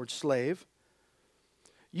 it's the word slave,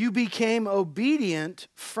 "you became obedient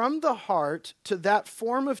from the heart to that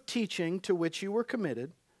form of teaching to which you were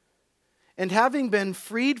committed. And having been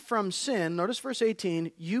freed from sin," notice verse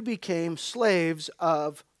 18, "you became slaves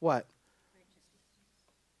of" what?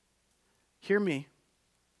 Hear me.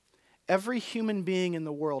 Every human being in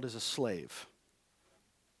the world is a slave.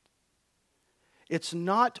 It's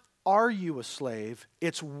not, are you a slave?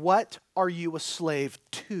 It's, what are you a slave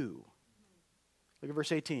to? Look at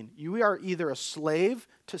verse 18. You are either a slave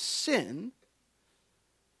to sin,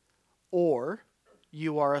 or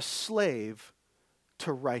you are a slave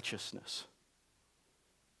to righteousness.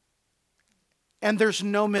 And there's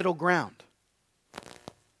no middle ground.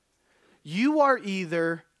 You are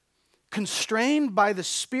either constrained by the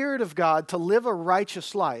Spirit of God to live a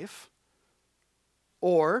righteous life,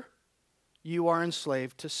 or you are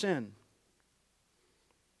enslaved to sin.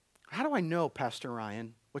 How do I know, Pastor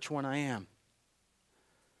Ryan, which one I am?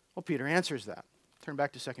 Well, Peter answers that. Turn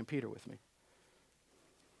back to 2 Peter with me.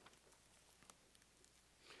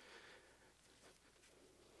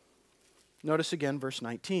 Notice again verse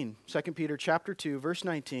 19. 2 Peter chapter 2, verse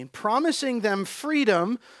 19. "Promising them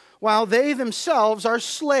freedom while they themselves are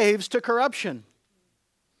slaves to corruption.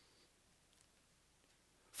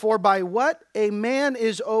 For by what a man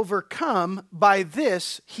is overcome, by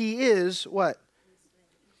this he is" what?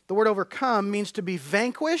 The word overcome means to be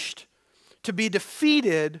vanquished, to be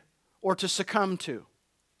defeated, or to succumb to.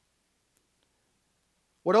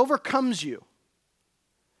 What overcomes you?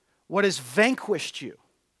 What has vanquished you?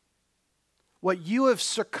 What you have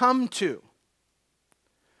succumbed to?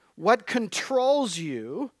 What controls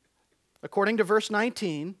you, according to verse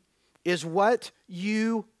 19, is what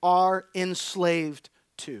you are enslaved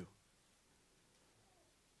to.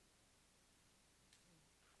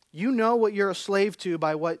 You know what you're a slave to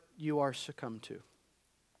by what you are succumbed to.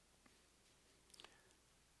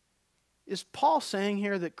 Is Paul saying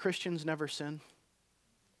here that Christians never sin?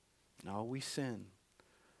 No, we sin.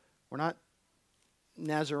 We're not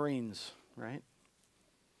Nazarenes, right?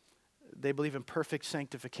 They believe in perfect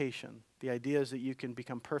sanctification. The idea is that you can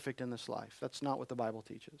become perfect in this life. That's not what the Bible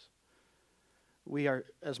teaches. We are,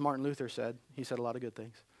 as Martin Luther said, he said a lot of good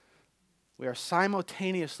things. We are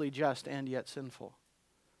simultaneously just and yet sinful.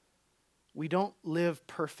 We don't live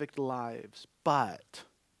perfect lives, but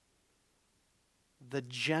the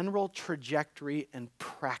general trajectory and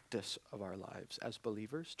practice of our lives as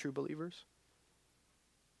believers, true believers,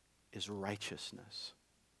 is righteousness.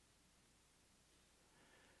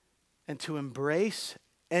 And to embrace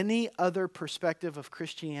any other perspective of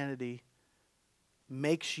Christianity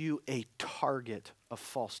makes you a target of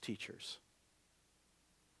false teachers.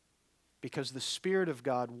 Because the Spirit of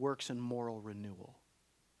God works in moral renewal.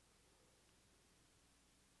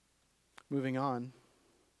 Moving on.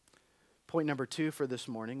 Point number 2 for this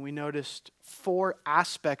morning. We noticed 4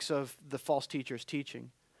 aspects of the false teacher's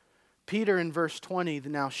teaching. Peter in verse 20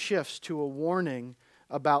 now shifts to a warning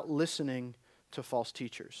about listening to false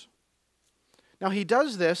teachers. Now he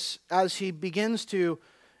does this as he begins to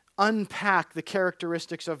unpack the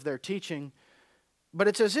characteristics of their teaching, but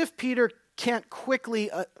it's as if Peter can't quickly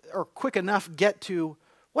or quick enough get to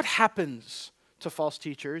what happens to false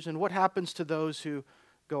teachers and what happens to those who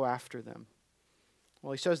go after them.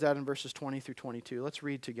 Well, he says that in verses 20 through 22. Let's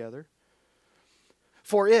read together.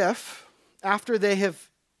 "For if, after they have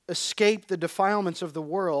escaped the defilements of the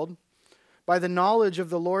world, by the knowledge of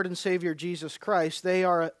the Lord and Savior Jesus Christ, they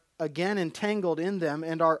are again entangled in them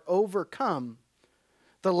and are overcome,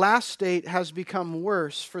 the last state has become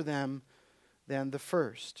worse for them than the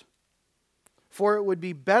first. For it would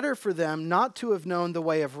be better for them not to have known the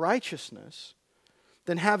way of righteousness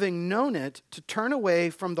than having known it to turn away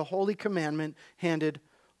from the holy commandment handed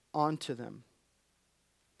on to them.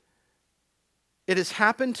 It has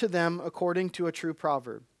happened to them according to a true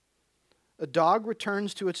proverb. A dog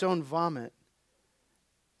returns to its own vomit,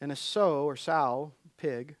 and a sow,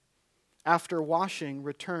 pig, after washing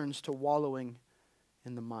returns to wallowing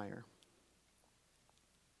in the mire.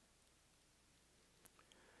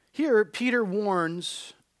 Here, Peter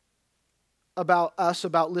warns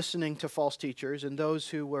about listening to false teachers and those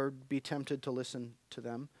who would be tempted to listen to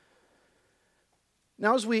them.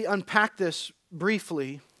 Now, as we unpack this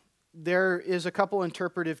briefly, there is a couple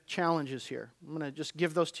interpretive challenges here. I'm going to just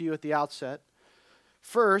give those to you at the outset.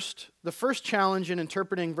 First, the first challenge in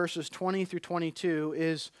interpreting verses 20 through 22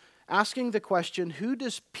 is asking the question, who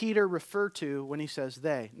does Peter refer to when he says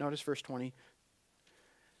they? Notice verse 20.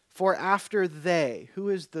 For after they, who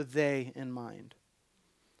is the they in mind?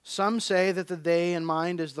 Some say that the they in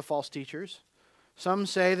mind is the false teachers. Some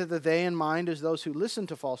say that the they in mind is those who listen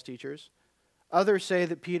to false teachers. Others say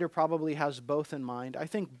that Peter probably has both in mind. I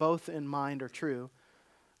think both in mind are true.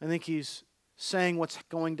 I think he's saying what's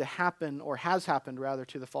going to happen, or has happened rather,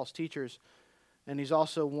 to the false teachers. And he's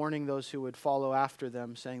also warning those who would follow after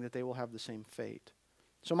them, saying that they will have the same fate.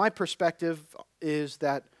 So my perspective is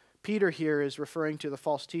that Peter here is referring to the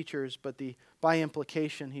false teachers, but by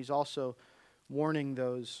implication, he's also warning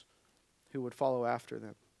those who would follow after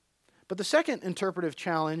them. But the second interpretive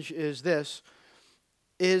challenge is this: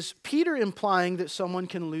 is Peter implying that someone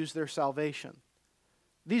can lose their salvation?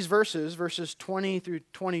 These verses 20 through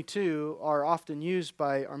 22, are often used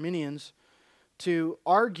by Arminians to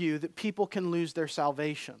argue that people can lose their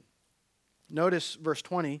salvation. Notice verse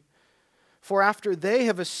 20. For after they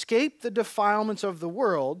have escaped the defilements of the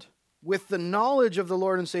world with the knowledge of the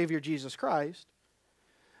Lord and Savior Jesus Christ,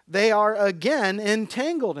 they are again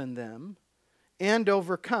entangled in them and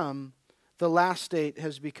overcome. The last state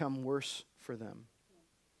has become worse for them.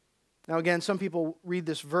 Now again, some people read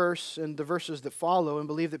this verse and the verses that follow and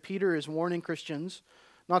believe that Peter is warning Christians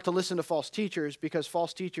not to listen to false teachers, because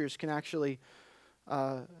false teachers can actually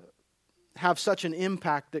have such an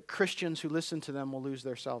impact that Christians who listen to them will lose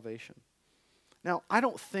their salvation. Now, I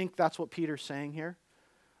don't think that's what Peter's saying here.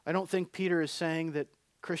 I don't think Peter is saying that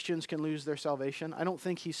Christians can lose their salvation. I don't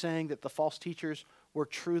think he's saying that the false teachers were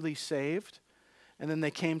truly saved and then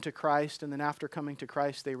they came to Christ, and then after coming to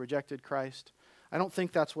Christ they rejected Christ. I don't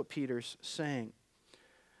think that's what Peter's saying.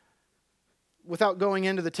 Without going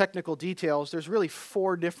into the technical details, there's really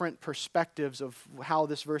 4 different perspectives of how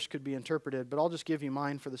this verse could be interpreted, but I'll just give you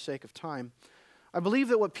mine for the sake of time. I believe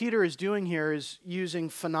that what Peter is doing here is using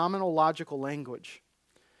phenomenological language.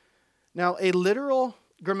 Now, a literal,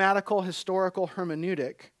 grammatical, historical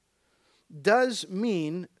hermeneutic does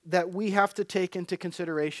mean that we have to take into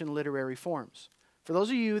consideration literary forms. For those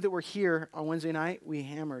of you that were here on Wednesday night, we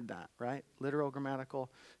hammered that, right? Literal,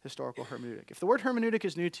 grammatical, historical hermeneutic. If the word hermeneutic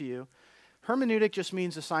is new to you, hermeneutic just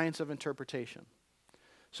means the science of interpretation.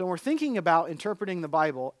 So when we're thinking about interpreting the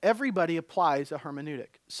Bible, everybody applies a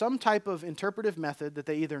hermeneutic, some type of interpretive method that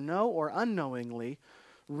they either know or unknowingly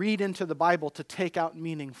read into the Bible to take out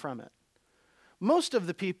meaning from it. Most of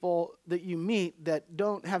the people that you meet that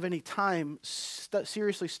don't have any time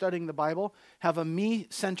seriously studying the Bible have a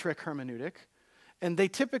me-centric hermeneutic, and they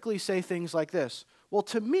typically say things like this: well,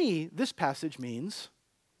 to me, this passage means,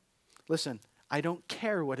 listen, I don't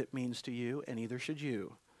care what it means to you, and neither should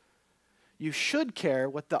you. You should care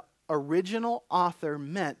what the original author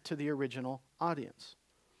meant to the original audience.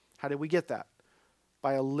 How did we get that?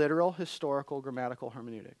 By a literal, historical, grammatical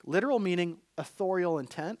hermeneutic. Literal meaning authorial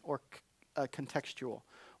intent or contextual.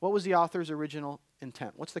 What was the author's original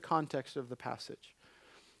intent? What's the context of the passage?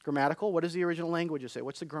 Grammatical, what does the original language say?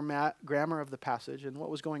 What's the grammar of the passage and what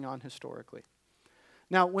was going on historically?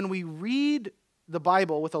 Now, when we read the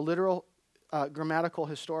Bible with a literal, grammatical,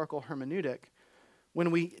 historical hermeneutic, when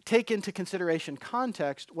we take into consideration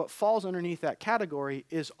context, what falls underneath that category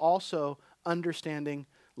is also understanding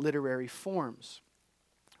literary forms.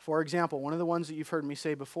 For example, one of the ones that you've heard me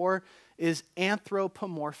say before is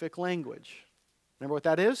anthropomorphic language. Remember what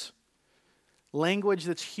that is? Language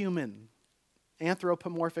that's human.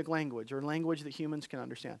 Anthropomorphic language, or language that humans can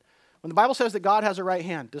understand. When the Bible says that God has a right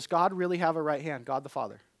hand, does God really have a right hand, God the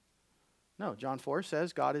Father? No, John 4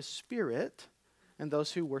 says God is spirit, and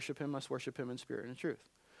those who worship him must worship him in spirit and in truth.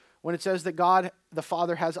 When it says that God the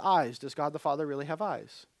Father has eyes, does God the Father really have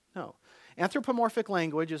eyes? No. Anthropomorphic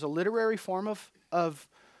language is a literary form of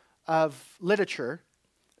literature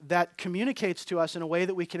that communicates to us in a way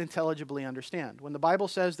that we can intelligibly understand. When the Bible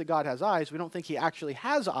says that God has eyes, we don't think he actually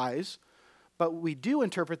has eyes, but we do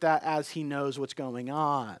interpret that as he knows what's going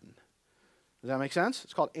on. Does that make sense?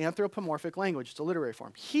 It's called anthropomorphic language. It's a literary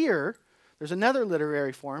form. Here, there's another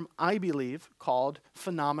literary form, I believe, called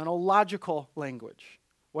phenomenological language.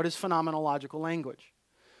 What is phenomenological language?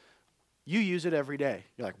 You use it every day.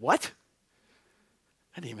 You're like, what?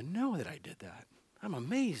 I didn't even know that I did that. I'm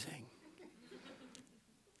amazing.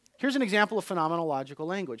 Here's an example of phenomenological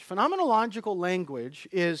language. Phenomenological language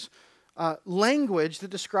is language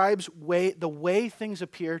that describes the way things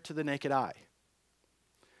appear to the naked eye.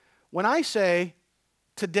 When I say,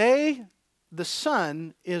 today the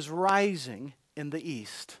sun is rising in the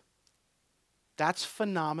east, that's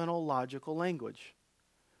phenomenological language.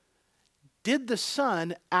 Did the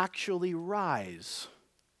sun actually rise?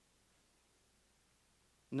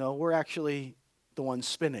 No, we're actually the ones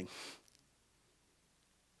spinning.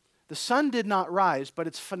 The sun did not rise, but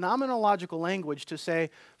it's phenomenological language to say,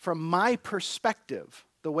 from my perspective,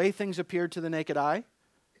 the way things appeared to the naked eye,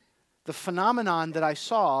 the phenomenon that I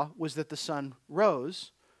saw was that the sun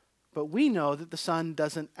rose, but we know that the sun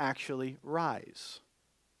doesn't actually rise.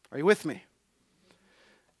 Are you with me?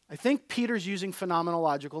 I think Peter's using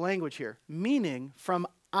phenomenological language here, meaning from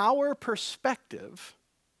our perspective,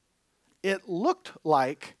 it looked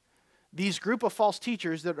like these group of false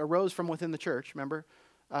teachers that arose from within the church, remember,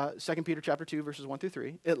 2 Peter chapter 2, verses 1 through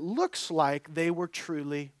 3, it looks like they were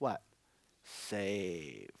truly what?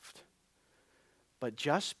 Saved. But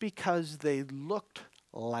just because they looked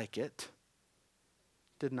like it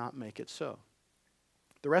did not make it so.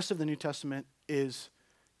 The rest of the New Testament is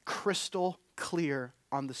crystal clear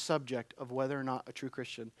on the subject of whether or not a true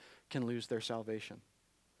Christian can lose their salvation.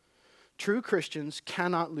 True Christians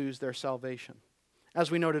cannot lose their salvation. As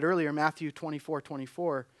we noted earlier, Matthew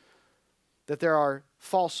 24:24, that there are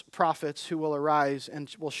false prophets who will arise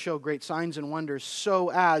and will show great signs and wonders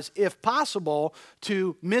so as, if possible,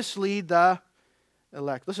 to mislead the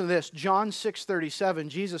elect. Listen to this. John 6:37,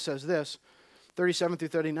 Jesus says this, 37 through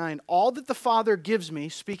 39, all that the Father gives me,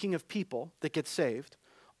 speaking of people that get saved,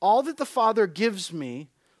 all that the Father gives me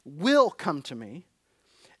will come to me,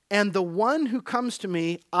 and the one who comes to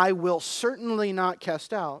me I will certainly not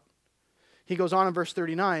cast out. He goes on in verse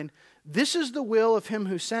 39, this is the will of him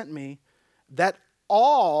who sent me, that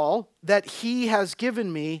all that he has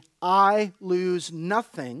given me, I lose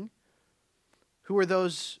nothing. Who are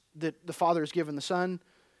those that the Father has given the Son?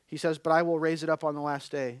 He says, but I will raise it up on the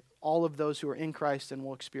last day. All of those who are in Christ and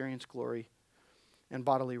will experience glory and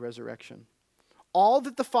bodily resurrection. All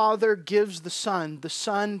that the Father gives the Son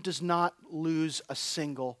does not lose a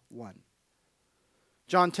single one.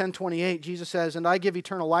 John 10:28, Jesus says, and I give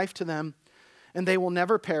eternal life to them, and they will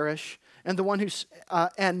never perish, and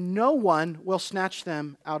no one will snatch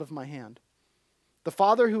them out of my hand. The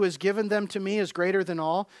Father who has given them to me is greater than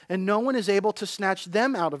all, and no one is able to snatch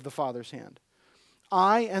them out of the Father's hand.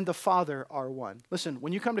 I and the Father are one. Listen,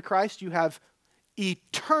 when you come to Christ, you have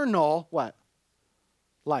eternal what?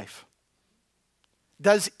 Life.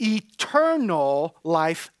 Does eternal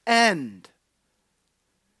life end?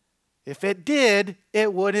 If it did,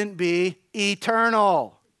 it wouldn't be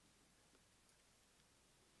eternal.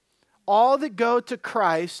 All that go to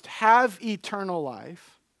Christ have eternal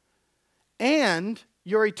life, and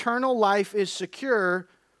your eternal life is secure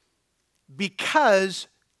because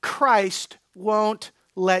Christ won't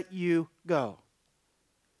let you go.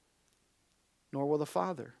 Nor will the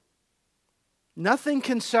Father. Nothing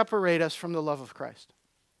can separate us from the love of Christ.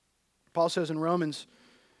 Paul says in Romans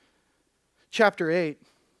chapter 8,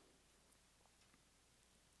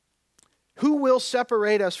 who will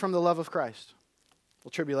separate us from the love of Christ?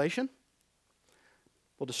 Will tribulation?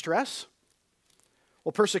 Will distress?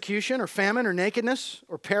 Will persecution or famine or nakedness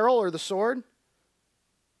or peril or the sword?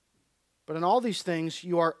 But in all these things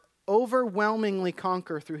you are overwhelmingly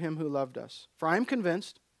conquer through him who loved us. For I am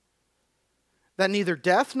convinced that neither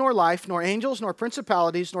death nor life, nor angels, nor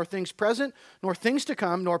principalities, nor things present, nor things to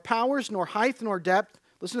come, nor powers, nor height, nor depth,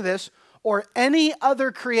 listen to this, or any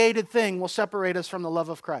other created thing will separate us from the love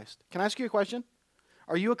of Christ. Can I ask you a question?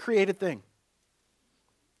 Are you a created thing?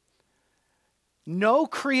 No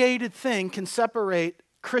created thing can separate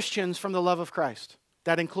Christians from the love of Christ.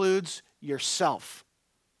 That includes yourself.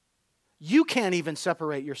 You can't even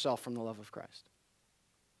separate yourself from the love of Christ.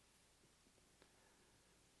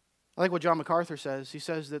 I like what John MacArthur says. He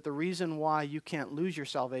says that the reason why you can't lose your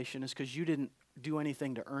salvation is because you didn't do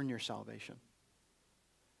anything to earn your salvation.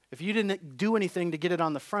 If you didn't do anything to get it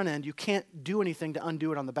on the front end, you can't do anything to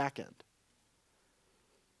undo it on the back end.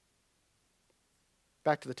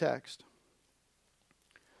 Back to the text.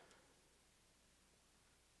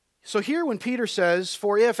 So here when Peter says,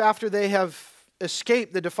 for if after they have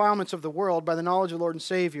escape the defilements of the world by the knowledge of the Lord and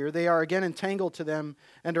Savior, they are again entangled to them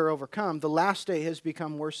and are overcome. The last day has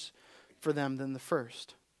become worse for them than the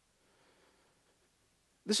first.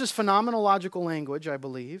 This is phenomenological language, I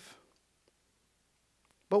believe.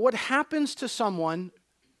 But what happens to someone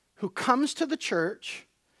who comes to the church,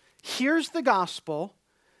 hears the gospel,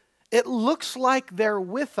 it looks like they're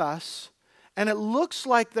with us, and it looks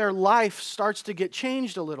like their life starts to get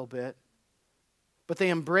changed a little bit, but they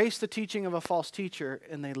embrace the teaching of a false teacher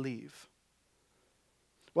and they leave?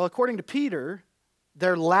 Well, according to Peter,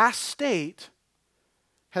 their last state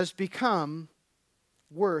has become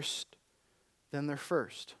worse than their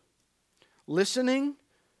first. Listening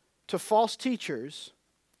to false teachers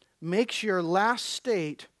makes your last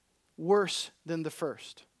state worse than the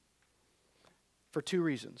first for two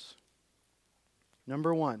reasons.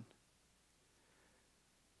 Number one,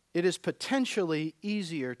 it is potentially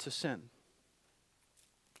easier to sin.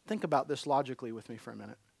 Think about this logically with me for a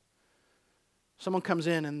minute. Someone comes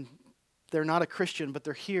in and they're not a Christian, but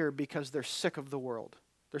they're here because they're sick of the world.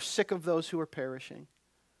 They're sick of those who are perishing.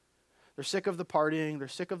 They're sick of the partying. They're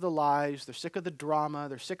sick of the lies. They're sick of the drama.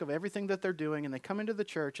 They're sick of everything that they're doing. And they come into the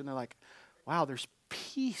church and they're like, wow, there's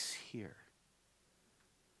peace here.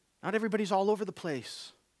 Not everybody's all over the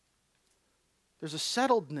place. There's a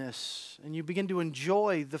settledness, and you begin to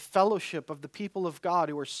enjoy the fellowship of the people of God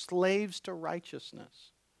who are slaves to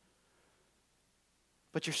righteousness.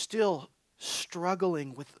 But you're still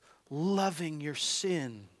struggling with loving your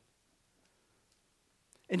sin.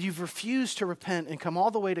 And you've refused to repent and come all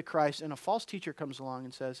the way to Christ, and a false teacher comes along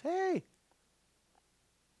and says, hey,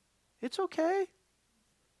 it's okay.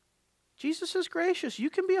 Jesus is gracious. You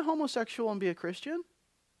can be a homosexual and be a Christian.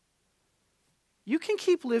 You can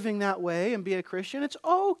keep living that way and be a Christian. It's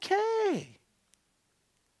okay.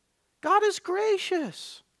 God is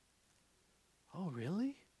gracious. Oh,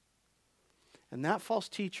 really? And that false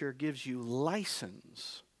teacher gives you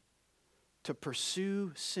license to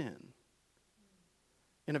pursue sin.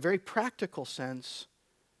 In a very practical sense,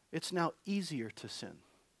 it's now easier to sin.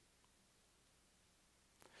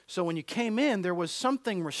 So when you came in, there was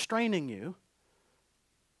something restraining you,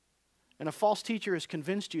 and a false teacher has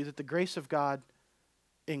convinced you that the grace of God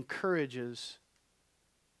encourages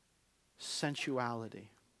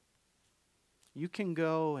sensuality. You can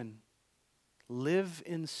go and live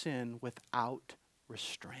in sin without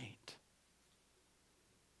restraint.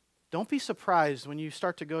 Don't be surprised when you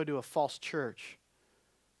start to go to a false church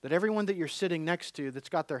that everyone that you're sitting next to that's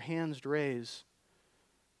got their hands raised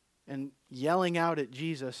and yelling out at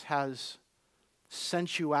Jesus has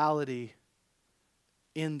sensuality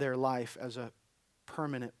in their life as a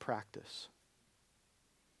permanent practice.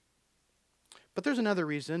 But there's another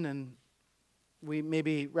reason, and we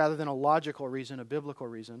maybe rather than a logical reason, a biblical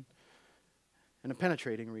reason, and a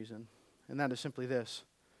penetrating reason, and that is simply this,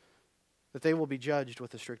 that they will be judged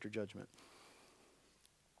with a stricter judgment.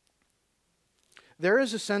 There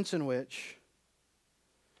is a sense in which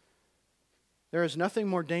there is nothing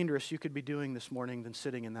more dangerous you could be doing this morning than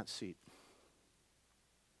sitting in that seat.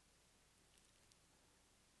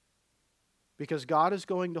 Because God is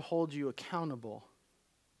going to hold you accountable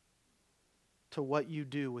to what you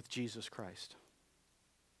do with Jesus Christ.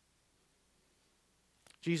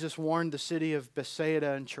 Jesus warned the city of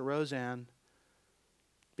Bethsaida and Chorazin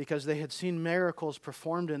because they had seen miracles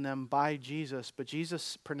performed in them by Jesus, but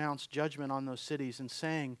Jesus pronounced judgment on those cities and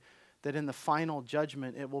saying that in the final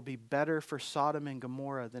judgment it will be better for Sodom and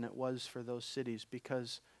Gomorrah than it was for those cities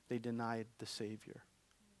because they denied the Savior.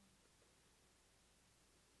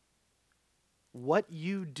 What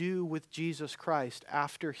you do with Jesus Christ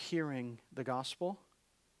after hearing the gospel,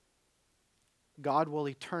 God will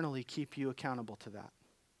eternally keep you accountable to that.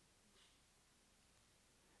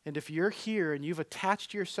 And if you're here and you've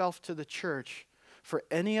attached yourself to the church for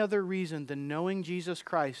any other reason than knowing Jesus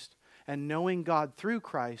Christ and knowing God through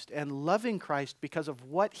Christ and loving Christ because of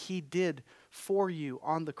what He did for you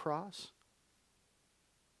on the cross,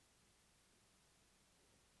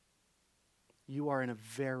 you are in a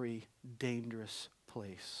very dangerous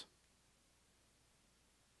place.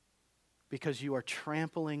 Because you are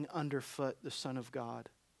trampling underfoot the Son of God.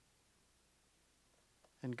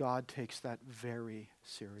 And God takes that very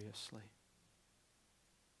seriously.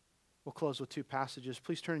 We'll close with two passages.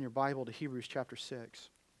 Please turn in your Bible to Hebrews chapter 6.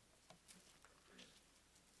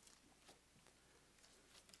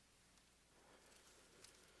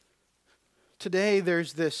 Today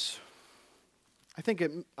there's this,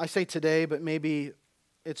 I say today, but maybe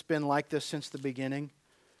it's been like this since the beginning.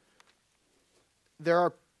 There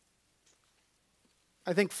are,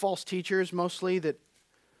 I think, false teachers mostly that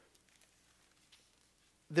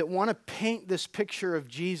that want to paint this picture of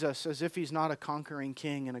Jesus as if he's not a conquering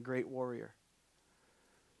king and a great warrior.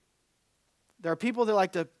 There are people that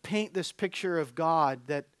like to paint this picture of God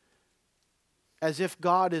that as if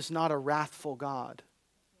God is not a wrathful God.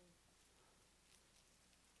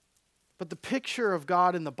 But the picture of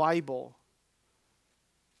God in the Bible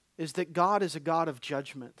is that God is a God of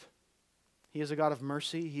judgment. He is a God of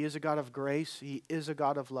mercy. He is a God of grace. He is a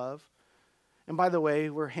God of love. And by the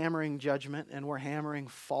way, we're hammering judgment and we're hammering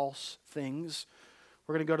false things.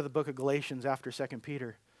 We're going to go to the book of Galatians after 2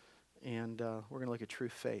 Peter. And we're going to look at true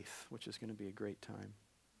faith, which is going to be a great time.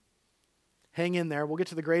 Hang in there. We'll get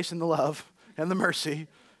to the grace and the love and the mercy.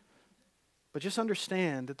 But just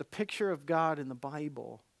understand that the picture of God in the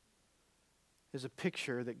Bible is a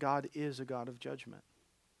picture that God is a God of judgment.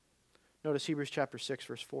 Notice Hebrews chapter 6,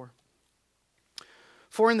 verse 4.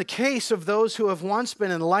 For in the case of those who have once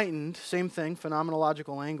been enlightened, same thing,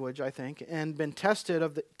 phenomenological language, I think, and been tasted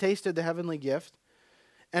the heavenly gift,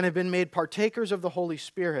 and have been made partakers of the Holy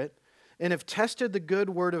Spirit, and have tested the good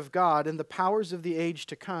word of God and the powers of the age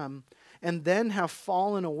to come, and then have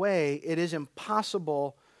fallen away, it is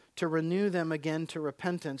impossible to renew them again to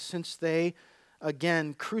repentance, since they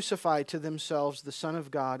again crucify to themselves the Son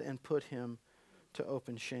of God and put him to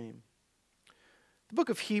open shame. The book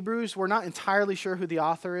of Hebrews, we're not entirely sure who the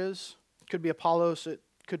author is. It could be Apollos, it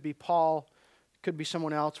could be Paul, it could be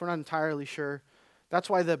someone else. We're not entirely sure. That's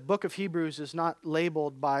why the book of Hebrews is not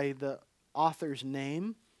labeled by the author's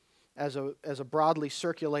name as a broadly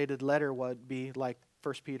circulated letter would be like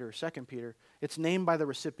 1 Peter or 2 Peter. It's named by the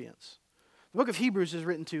recipients. The book of Hebrews is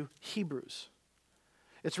written to Hebrews.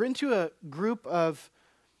 It's written to a group of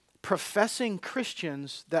professing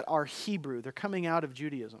Christians that are Hebrew. They're coming out of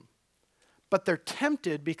Judaism. But they're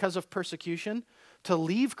tempted because of persecution to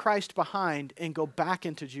leave Christ behind and go back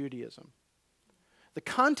into Judaism. The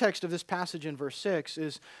context of this passage in verse 6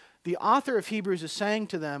 is the author of Hebrews is saying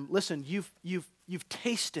to them, listen, you've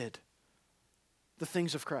tasted the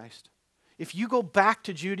things of Christ. If you go back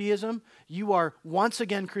to Judaism, you are once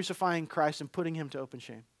again crucifying Christ and putting him to open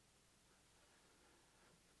shame.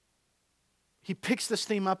 He picks this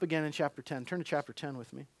theme up again in chapter 10. Turn to chapter 10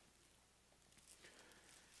 with me.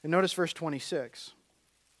 And notice verse 26.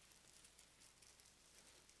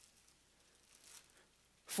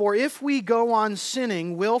 For if we go on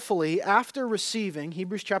sinning willfully after receiving,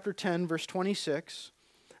 Hebrews chapter 10, verse 26,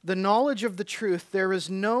 the knowledge of the truth, there is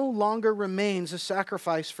no longer remains a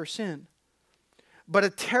sacrifice for sin, but a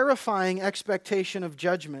terrifying expectation of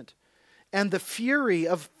judgment and the fury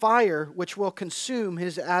of fire which will consume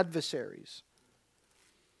his adversaries.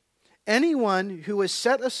 Anyone who has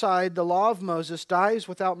set aside the law of Moses dies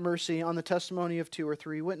without mercy on the testimony of 2 or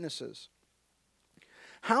 3 witnesses.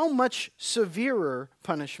 How much severer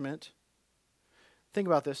punishment? Think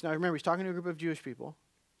about this. Now remember, he's talking to a group of Jewish people.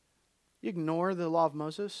 You ignore the law of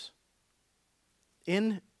Moses.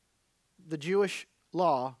 In the Jewish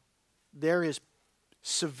law, there is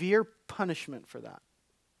severe punishment for that.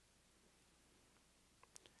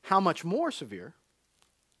 How much more severe?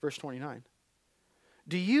 Verse 29.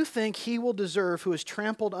 Do you think he will deserve who has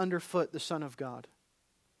trampled underfoot the Son of God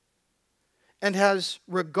and has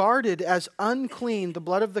regarded as unclean the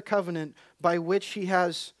blood of the covenant by which he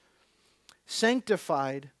has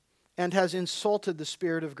sanctified and has insulted the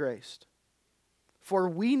Spirit of grace? For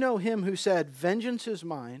we know him who said, vengeance is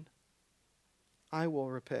mine, I will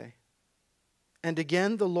repay. And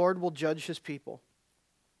again the Lord will judge his people.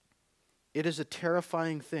 It is a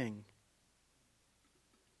terrifying thing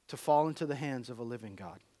to fall into the hands of a living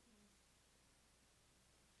God.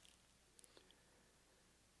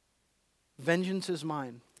 Vengeance is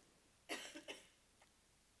mine.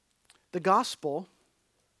 The gospel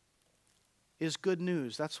is good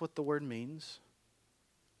news. That's what the word means.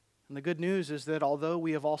 And the good news is that although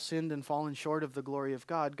we have all sinned and fallen short of the glory of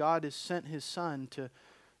God, God has sent his Son to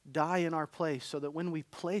die in our place so that when we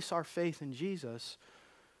place our faith in Jesus,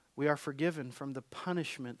 we are forgiven from the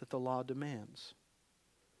punishment that the law demands.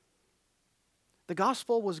 The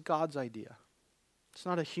gospel was God's idea. It's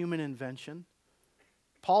not a human invention.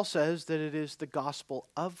 Paul says that it is the gospel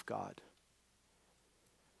of God.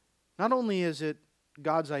 Not only is it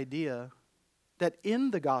God's idea, that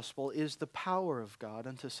in the gospel is the power of God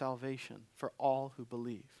unto salvation for all who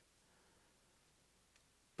believe.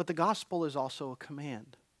 But the gospel is also a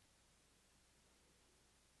command.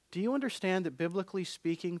 Do you understand that biblically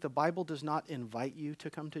speaking, the Bible does not invite you to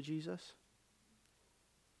come to Jesus?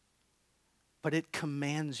 But it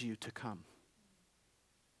commands you to come.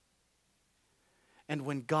 And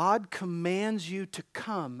when God commands you to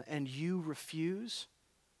come and you refuse,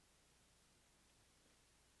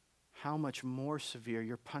 how much more severe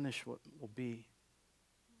your punishment will be.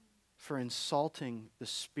 for insulting the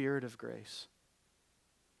Spirit of grace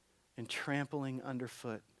and trampling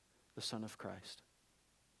underfoot the Son of Christ.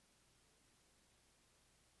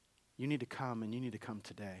 You need to come, and you need to come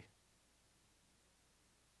today.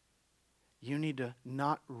 You need to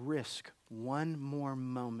not risk one more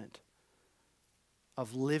moment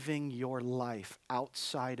of living your life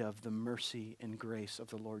outside of the mercy and grace of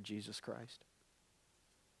the Lord Jesus Christ.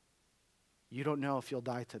 You don't know if you'll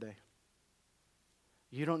die today.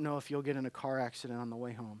 You don't know if you'll get in a car accident on the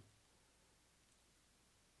way home.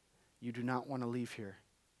 You do not want to leave here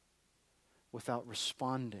without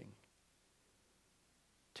responding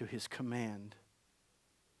to his command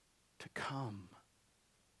to come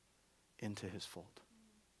into his fold.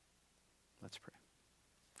 Let's pray.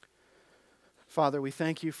 Father, we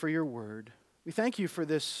thank you for your word. We thank you for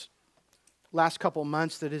this last couple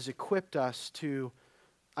months that has equipped us to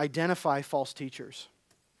identify false teachers.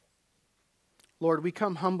 Lord, we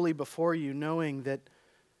come humbly before you knowing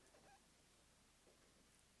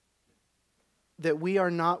that we are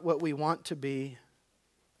not what we want to be,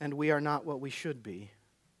 and we are not what we should be.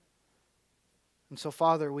 And so,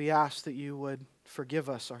 Father, we ask that you would forgive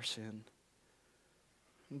us our sin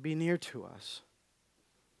and be near to us.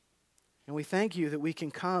 And we thank you that we can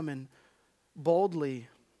come and boldly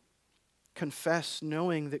confess,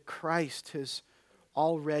 knowing that Christ has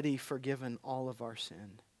already forgiven all of our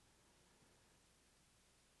sin.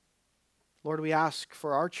 Lord, we ask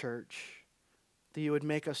for our church that you would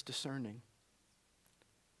make us discerning.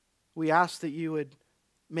 We ask that you would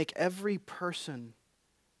make every person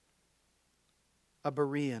a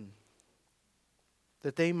Berean,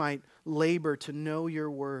 that they might labor to know your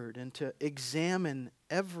word and to examine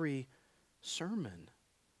every sermon,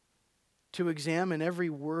 to examine every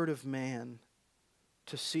word of man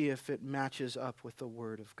to see if it matches up with the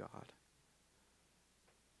word of God.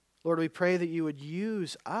 Lord, we pray that you would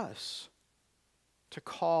use us to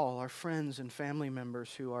call our friends and family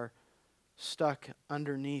members who are stuck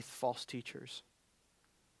underneath false teachers.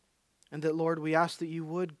 And that, Lord, we ask that you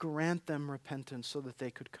would grant them repentance so that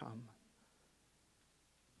they could come.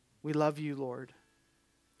 We love you, Lord.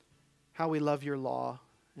 How we love your law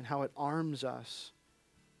and how it arms us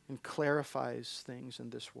and clarifies things in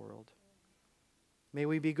this world. May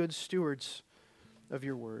we be good stewards of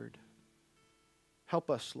your word. Help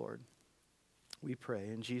us, Lord. We pray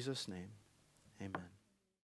in Jesus' name. Amen.